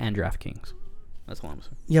survey and DraftKings. That's what I'm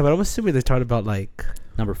saying. Yeah, but I'm assuming they're talking about like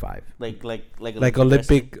Number 5. Like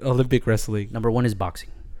Olympic wrestling. Number 1 is boxing.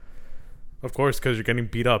 Of course, because you're getting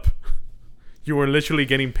beat up. You were literally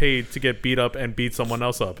getting paid to get beat up and beat someone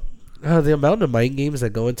else up. The amount of mind games that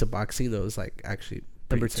go into boxing though is like actually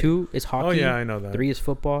Number pretty 2 is hockey. Oh yeah, I know that. 3 is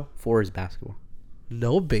football. 4 is basketball. insane.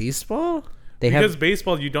 No baseball, They Because have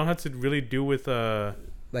baseball, you don't have to really do with.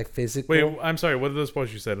 like physical. Wait, I'm sorry. What are the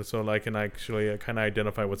sports you said? So I can actually kind of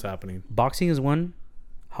identify what's happening. boxing is 1,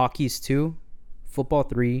 hockey is 2, football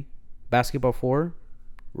 3, basketball 4,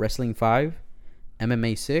 wrestling 5,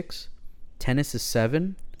 MMA 6, tennis is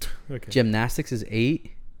 7, Okay. gymnastics is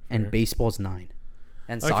 8, and Fair. baseball's 9,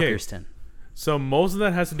 and Okay. soccer's 10. So most of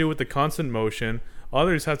that has to do with the constant motion.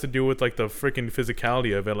 Others have to do with like the freaking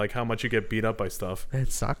physicality of it, like how much you get beat up by stuff. Man,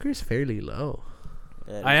 soccer's fairly low.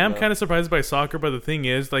 I am kind of surprised by soccer, but the thing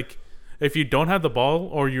is, like, if you don't have the ball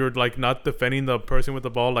or you're like not defending the person with the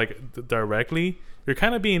ball like directly, you're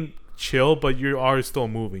kind of being chill, but you are still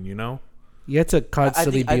moving. You know? You have to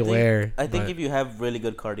constantly be aware. I think but- if you have really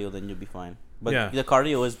good cardio, then you'll be fine. But Yeah. the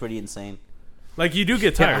cardio is pretty insane. Like you do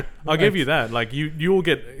get Yeah. tired. I'll give you that. Like you will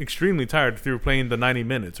get extremely tired through playing the 90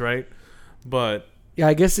 minutes, right? But Yeah,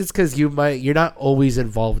 I guess it's because you're not always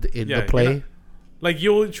involved in Yeah, the play. you're not- like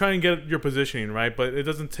you'll try and get your positioning right, but it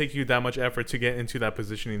doesn't take you that much effort to get into that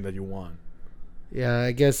positioning that you want. Yeah,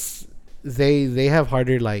 I guess they have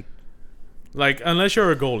harder like Unless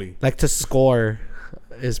you're a goalie. to score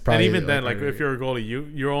is probably. And even then, like harder. if you're a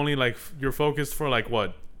goalie, you're only like you're focused for like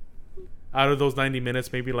what? Out of those 90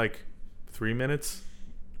 minutes, maybe like 3 minutes.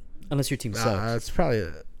 Unless your team sucks. it's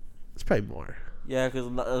probably more. Yeah, because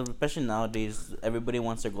especially nowadays, everybody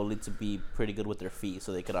wants their goalie to be pretty good with their feet,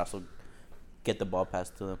 so they could also get the ball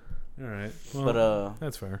passed to them. All right. Well, But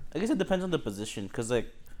that's fair. I guess it depends on the position, because like,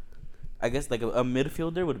 I guess like a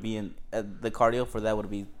midfielder would be in the cardio for that would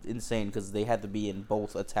be insane, because they had to be in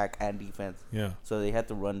both attack and defense, Yeah. so they had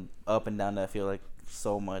to run up and down that field like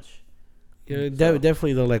so much. Yeah, So-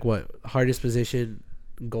 definitely the hardest position,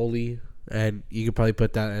 goalie, and you could probably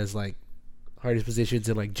put that as like hardest positions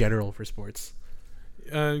in like general for sports.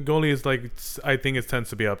 Goalie is like I think it tends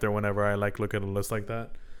to be up there whenever I like look at a list like that.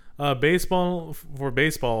 Baseball,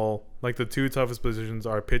 like the two toughest positions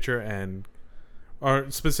are pitcher and are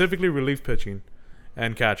specifically relief pitching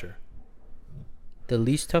and catcher. The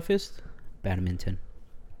least toughest, badminton.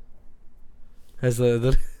 As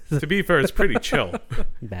the To be fair, it's pretty chill.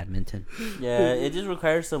 Badminton. Yeah, it just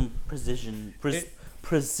requires some precision.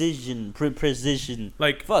 Precision.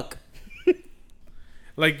 Like Fuck.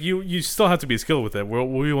 you still have to be skilled with it.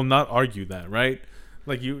 We will not argue that, right?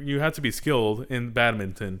 Like you have to be skilled in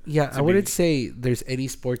badminton. yeah, to I wouldn't be- say there's any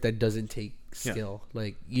sport that doesn't take skill.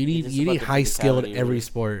 Like you need just about the high skill in physicality, every really.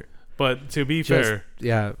 sport. But to be Just- fair,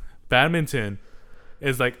 yeah, badminton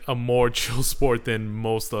is like a more chill sport than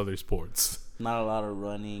most other sports. Not a lot of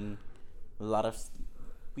running, a lot of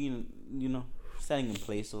being, standing in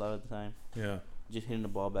place a lot of the time. Yeah. Just hitting the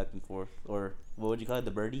ball back and forth, or what would you call it,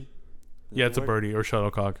 the birdie? Is Yeah, that it's a the word? birdie or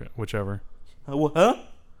shuttlecock, whichever. Huh?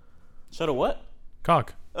 Shut a what?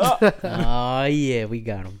 Cock. Oh, Oh, yeah, we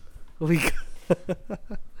got him.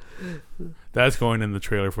 That's going in the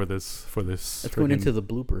trailer for this. That's going into the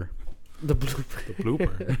blooper. the blooper. the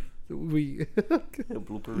blooper. We the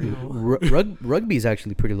blooper reel. Rugby is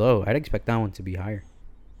actually pretty low. I'd expect that one to be higher.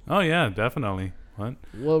 Oh yeah, definitely. What?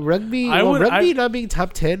 well, rugby. I- not being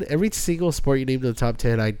top 10. Every single sport you named in the top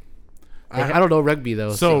 10, I don't know rugby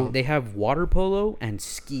though. So- They have water polo and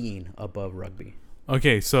skiing above rugby.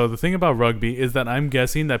 Okay, so the thing about rugby is that I'm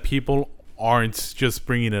guessing that people aren't just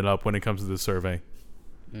bringing it up when it comes to the survey.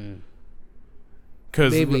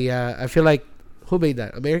 Because maybe I feel like who made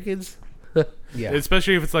that? Americans. Yeah.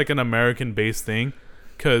 especially if it's like an American-based thing,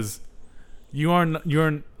 because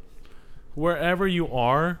you're wherever you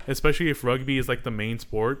are, especially if rugby is like the main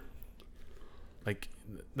sport, like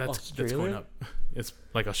that's going Australia? up. It's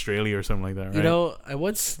like Australia or something like that, right? You know,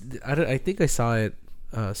 I think I saw it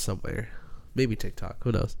somewhere, maybe TikTok.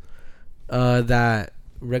 Who knows? That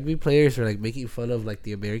rugby players are like making fun of like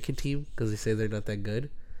the American team because they say they're not that good,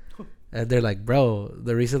 and they're like, bro,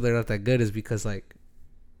 the reason they're not that good is because like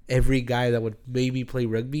every guy that would maybe play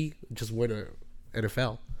rugby just won a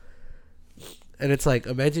NFL, and it's like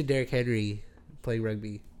imagine Derrick Henry playing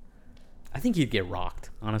rugby. I think he'd get rocked,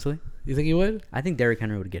 honestly. You think he would? I think Derrick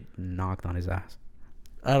Henry would get knocked on his ass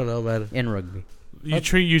I don't know, man. in rugby.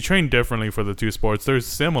 You train differently for the two sports. They're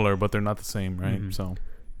similar, but they're not the same, right? Mhm. So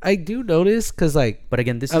I do notice because like But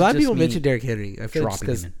again, this a is lot of just people me mention Derrick Henry. I feel like dropping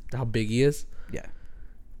because him how big he is. Yeah.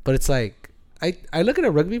 But it's like I look at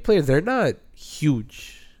a rugby player, they're not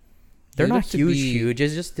huge. They're They not look to huge, be- huge.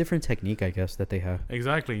 It's just different technique, I guess, that they have.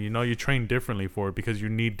 exactly, you train differently for it because you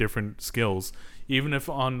need different skills. Even if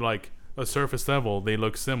on like a surface level they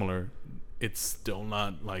look similar, it's still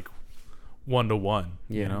not like 1-to-1.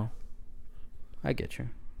 Yeah. You know. I get you.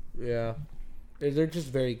 Yeah. They're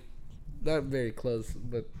just not very close,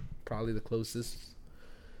 but probably the closest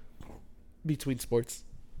between sports.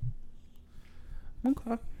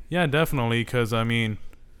 Okay. Yeah, definitely. Because I mean,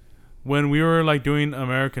 when we were like doing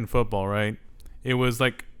American football, right? It was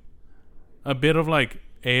like a bit of like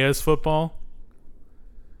AS football,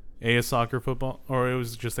 AS soccer football, or it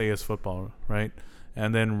was just AS football, right?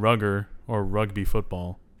 And then rugger or rugby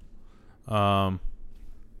football.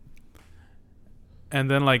 And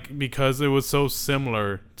then like because it was so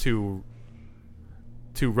similar to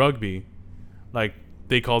rugby, like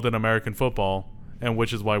they called it American football, and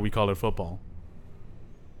which is why we call it football.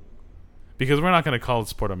 Because we're not going to call the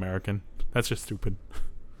sport American. That's just stupid.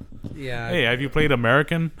 Yeah. Hey, have you played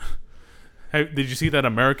American? Did you see that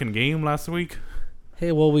American game last week?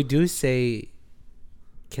 Hey, well, we do say,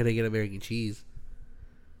 can I get American cheese?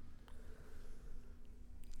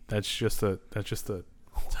 That's just a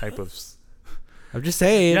type of I'm just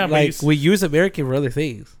saying, Yeah, but like we use American for other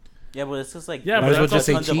things. Yeah, but it's just like Yeah, but there's that's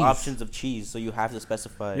also tons of cheese. options of cheese, so you have to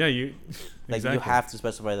specify. Yeah, you like exactly. you have to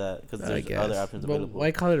specify that because I there's guess. other options But available.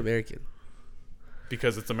 why call it American?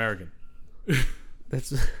 because it's American.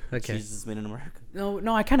 That's okay. Cheese is made in America. No,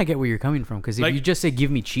 I kind of get where you're coming from. Because if Like- you just say, give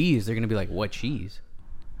me cheese, they're going to be like, what cheese?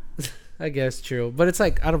 I guess true, but it's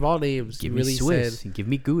like out of all names, Give you me really Swiss. said Give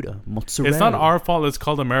me Gouda. Mozzarella. It's not our fault. It's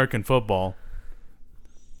called American football.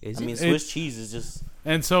 Is I mean, it? Swiss cheese is just.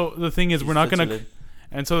 And so the thing is, we're not gonna. Switzerland.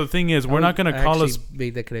 And so the thing is, we're I not gonna call us. actually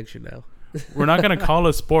made that connection now. We're not gonna call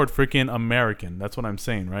a sport freaking American. That's what I'm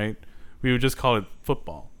saying, right? We would just call it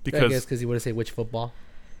football I guess because because you want to say which football.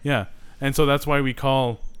 yeah, and so that's why we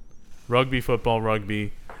call rugby football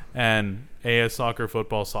rugby and AS soccer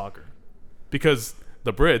football soccer, because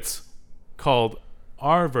the Brits called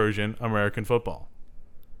our version American football.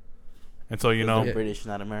 And so you know, They're British,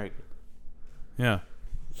 not American. yeah.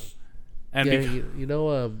 And Yeah, bec- you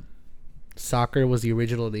know, soccer was the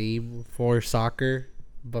original name for soccer,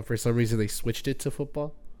 but for some reason they switched it to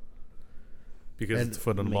football. because and it's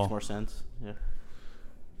foot on the Makes ball. more sense. Yeah.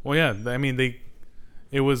 Well, yeah. I mean,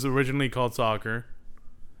 it was originally called soccer,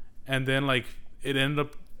 and then like it ended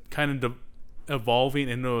up kind of evolving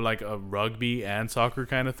into like a rugby and soccer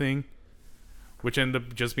kind of thing, which ended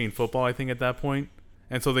up just being football, I think, at that point.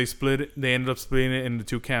 And so they ended up splitting it into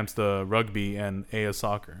two camps, the rugby and AS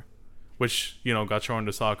soccer, which, you know, got thrown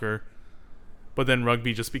to soccer. But then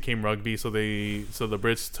rugby just became rugby, so the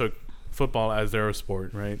Brits took football as their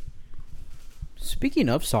sport, right? Speaking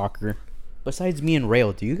of soccer, besides me and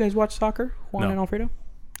Rail, do you guys watch soccer, Juan No. and Alfredo?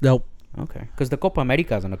 Nope. Okay. Because the Copa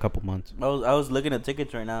America is in a couple months. I was looking at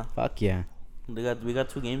tickets right now. Fuck yeah. We got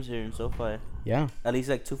 2 games here in SoFi. Yeah. At least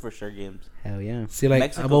like 2 for sure games. Hell yeah. See, like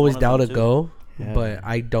Mexico's I'm always one of down them, to too. go, Yeah. but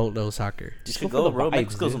I don't know soccer. You Just should go for go, the bro. vibes,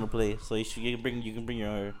 Mexico's dude. gonna play, so you can bring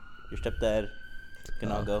your stepdad.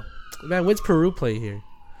 Can all go. Man, when's Peru playing here?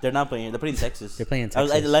 They're not playing. They're playing Texas. They're playing I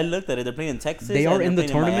Texas. looked at it. They're playing in Texas. They and are they're in the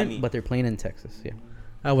playing tournament, Miami. but they're playing in Texas. Yeah.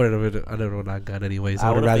 I would have not gone anyways. I I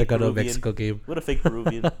would would've rather picked go to a Peruvian. Mexico game. What a fake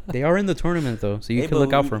Peruvian. They are in the tournament though, so you Hey, can but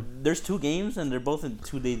look out for them. There's 2 games and they're both in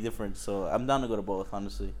 2-day difference, so I'm down to go to both,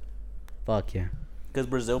 honestly. Fuck yeah. Because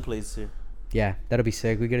Brazil plays here. Yeah, that'll be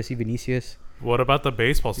sick. We get to see Vinicius. What about the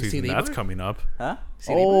baseball You see season? That's Neymar? coming up. Huh?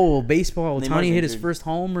 Oh, baseball. Neymar's Tony hit his injured. first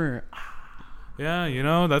homer. Yeah, you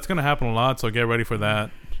know, that's gonna happen a lot, so get ready for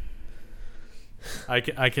that. I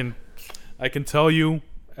can tell you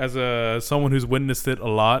as someone who's witnessed it a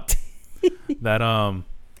lot that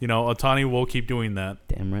you know, Otani will keep doing that.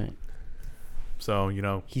 Damn right. So, you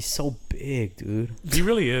know, He's so big, dude. he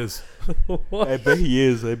really is. I bet he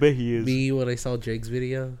is. Me when I saw Jake's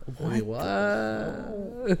video.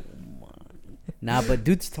 What? Nah, but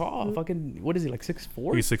dude's tall. Fucking, what is he, like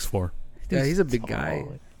 6'4"? He's 6'4". Yeah, he's a big guy.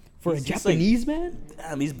 For a He's just Japanese man?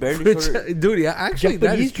 Damn, he's barely shorter. Dude, yeah, actually, that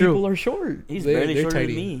Japanese is true. people are short. He's They're barely shorter tiny.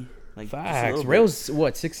 than me. Like, just a Facts. little bit. Rail's,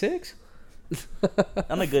 what, 6'6"?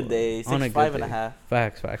 On a good day, On a 6'5" good and a day. half.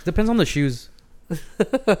 Facts. Depends on the shoes.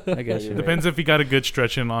 I guess. You're Depends if he got a good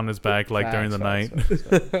stretching on his back, like during the night.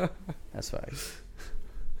 That's facts.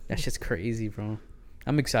 That shit's crazy, bro.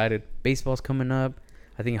 I'm excited. Baseball's coming up.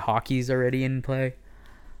 I think hockey's already in play.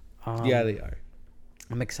 Yeah, they are.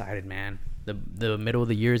 I'm excited, man. The middle of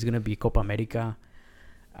the year is gonna be Copa America.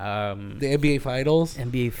 The NBA Finals.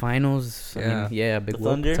 NBA Finals. Yeah. Yeah, big The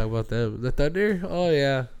whoop. Thunder. Talk about them. The Thunder. Oh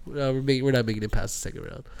yeah, we're not making it past the second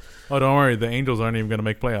round. Oh, don't worry, the Angels aren't even gonna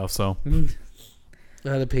make playoffs, so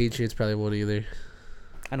The Patriots probably won't either.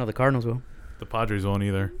 I know the Cardinals will. the Padres won't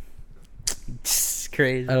either. It's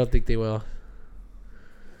crazy. I don't think they will.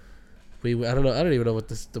 I don't know. I don't even know what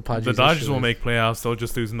the Padres. The Dodgers issue will is. make playoffs. They'll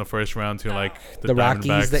just lose in the first round to like the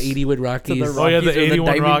Rockies, the Diamondbacks. 80-win Rockies. the Oh yeah, Rockies the or the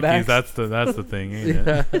 81 Rockies. Diamondbacks? That's the thing. Ain't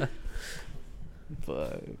it? Yeah.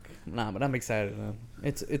 Fuck. Nah, but I'm excited, man.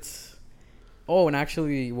 It's. Oh, and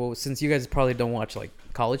actually, well, since you guys probably don't watch like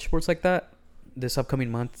college sports like that, this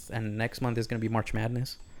upcoming month and next month is gonna be March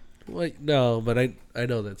Madness. Like no, but I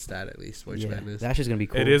know that's that at least. March Yeah, Madness. that's just gonna be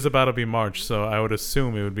cool. It is about to be March, so I would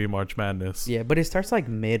assume it would be March Madness. Yeah, but it starts like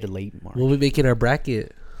mid late March. We'll be making our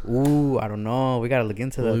bracket. Ooh, I don't know. We gotta look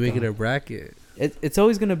into We'll that. be making though. our bracket. It's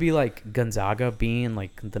always gonna be like Gonzaga being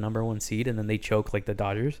like the number 1 seed, and then they choke like the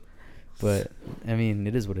Dodgers. But I mean,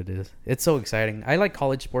 it is what it is. It's so exciting. I like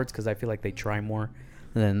college sports because I feel like they try more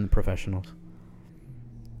than professionals.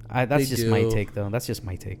 That's They just my do. take, though. That's just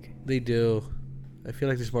my take. They do. I feel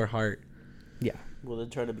like there's more heart. Yeah, Well, they're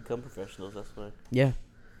trying to become professionals. That's why. yeah.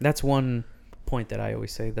 That's one point that I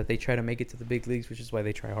always say, that they try to make it to the big leagues, which is why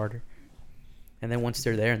they try harder. And then once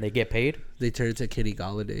they're there and they get paid, They turn to Kenny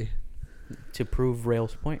Galladay. to prove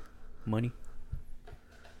Rail's point, money.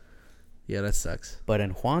 Yeah, that sucks. But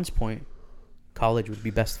in Juan's point, college would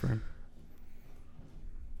be best for him.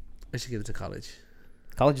 I should get into college.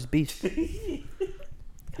 College is beast.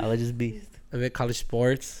 College is beast. I mean, college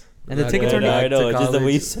sports. And the Not tickets going are back I know. to Just the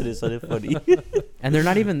way you college. said it sounded funny. And they're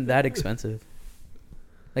not even that expensive.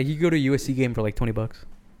 Like, you go to a USC game for like $20.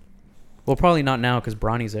 Well, probably not now because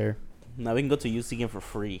Bronny's there. Now we can go to UC game for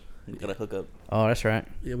free. You gotta hook up. Oh, that's right.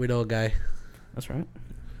 Yeah, we know a guy. That's right.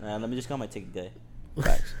 Let me just call my ticket guy.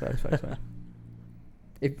 Facts.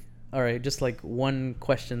 All right, just like one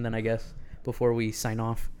question then, I guess, before we sign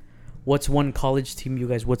off. What's one college team you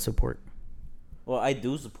guys would support? Well, I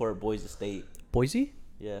do support Boise State. Boise?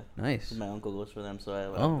 Yeah. Nice. My uncle goes for them, so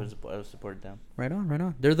I support them. Right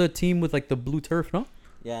on. They're the team with like the blue turf, no?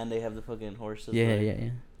 Yeah, and they have the fucking horses. Yeah.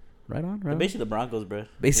 Right? Right on. They're basically the Broncos, bro.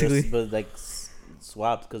 Basically. But like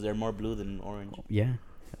swapped because they're more blue than orange. Yeah.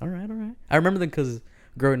 All right. I remember them because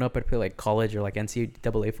growing up, I'd play like college or like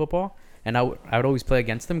NCAA football, and I would always play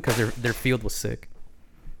against them because their field was sick.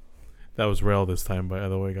 That was real this time, by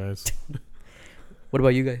the way, guys. What about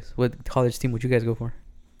you guys? What college team would you guys go for?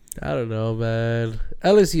 I don't know, man.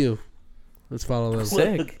 LSU. Let's follow them.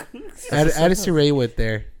 Sick. Addison Rae went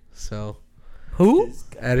there. So Who?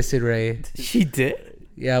 Addison Rae. She did.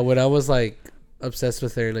 Yeah, when I was like obsessed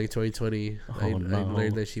with her in like 2020, I no.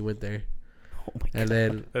 learned that she went there. Oh my And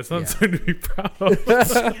then That's not yeah. something to be proud of.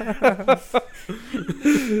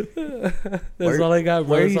 That's all I got, bro.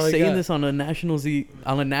 Why are That's you all I saying got. this on a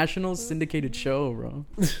national syndicated show, bro?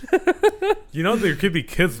 You know there could be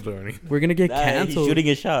kids learning. We're gonna get He's canceled. shooting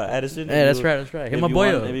a shot. Addison. Yeah, that's right. Hit my boy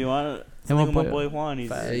up. If you want, Hit my look at my boy boy up. Juan. He's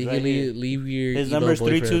You right can here. leave your His email number is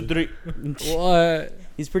boyfriend. 323. What?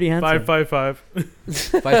 He's pretty handsome. 555.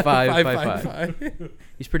 5'5".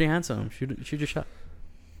 He's pretty handsome. Shoot your shot.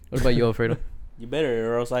 What about you, Alfredo? You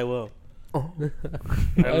better, or else I will. I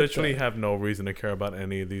literally have no reason to care about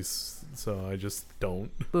any of these, so I just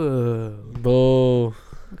don't. Boo.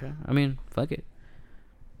 Okay. I mean, fuck it.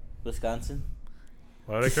 Wisconsin.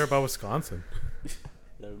 Why would I care about Wisconsin?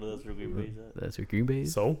 That's where Green Bay's at. That's your Green Bay.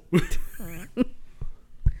 So? What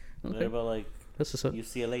Okay. about like That's what's up.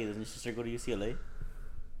 UCLA? Doesn't your sister go to UCLA?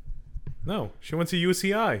 No, she went to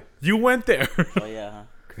UCI. You went there. Oh yeah. Huh?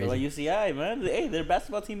 Crazy. What about UCI, man? Hey, their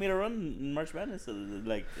basketball team made a run in March Madness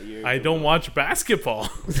like a year. I ago. don't watch basketball.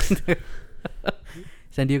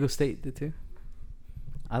 San Diego State did too.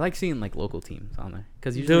 I like seeing like local teams on there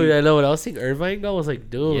because usually, Dude, I know when I was seeing Irvine, I was like,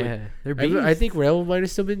 dude. yeah, they're I beasts. think Real might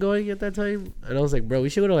have still been going at that time, and I was like, bro, we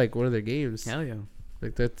should go to like one of their games. Hell yeah.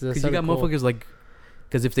 Like that's Because you got motherfuckers like,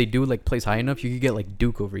 because if they do like place high enough, you could get like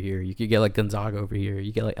Duke over here, you could get like Gonzaga over here,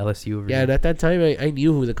 you get like LSU over Yeah, here. and at that time, I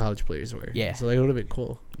knew who the college players were. Yeah. So like, it would have been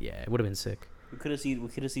cool. Yeah, it would have been sick. We could have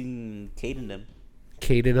seen Cade in them.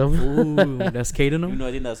 Caden them. Ooh, that's Caden Even them. though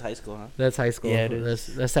I think that's high school, huh? That's high school. Yeah, it is.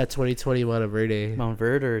 That's that 2020 Monteverde. Mount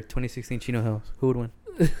Verde or 2016 Chino Hills. Who would win?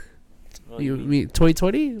 Oh, You mean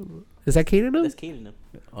 2020? Is that Caden them? That's Cade in them.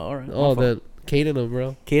 All right. Oh, the Caden them,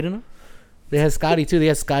 bro. Caden them. They had Scotty too. They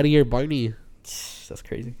had Scotty or Barney. That's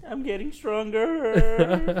crazy. I'm getting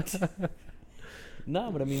stronger. No,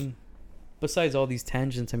 but I mean, besides all these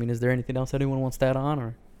tangents, I mean, is there anything else anyone wants to add on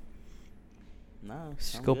or No.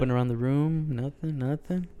 scoping around the room?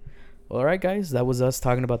 Nothing. Well, all right, guys, that was us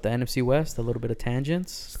talking about the NFC West. A little bit of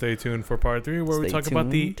tangents. Stay tuned for part 3 where we Stay talk about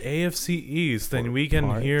the tuned AFC East. And for we can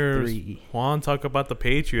part hear 3. Juan talk about the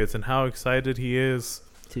Patriots and how excited he is.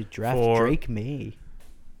 To draft for- Drake May.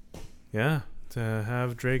 Yeah, to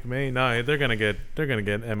have Drake May. No, they're gonna get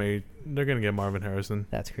Marvin Harrison.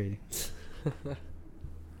 That's crazy.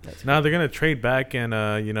 Now they're gonna trade back and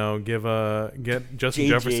get Justin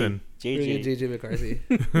Jefferson. JJ. JJ McCarthy.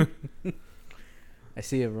 I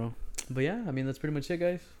see it, bro. But yeah, I mean, that's pretty much it,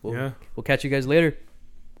 guys. Yeah. We'll catch you guys later.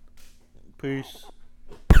 Peace.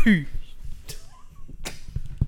 Peace.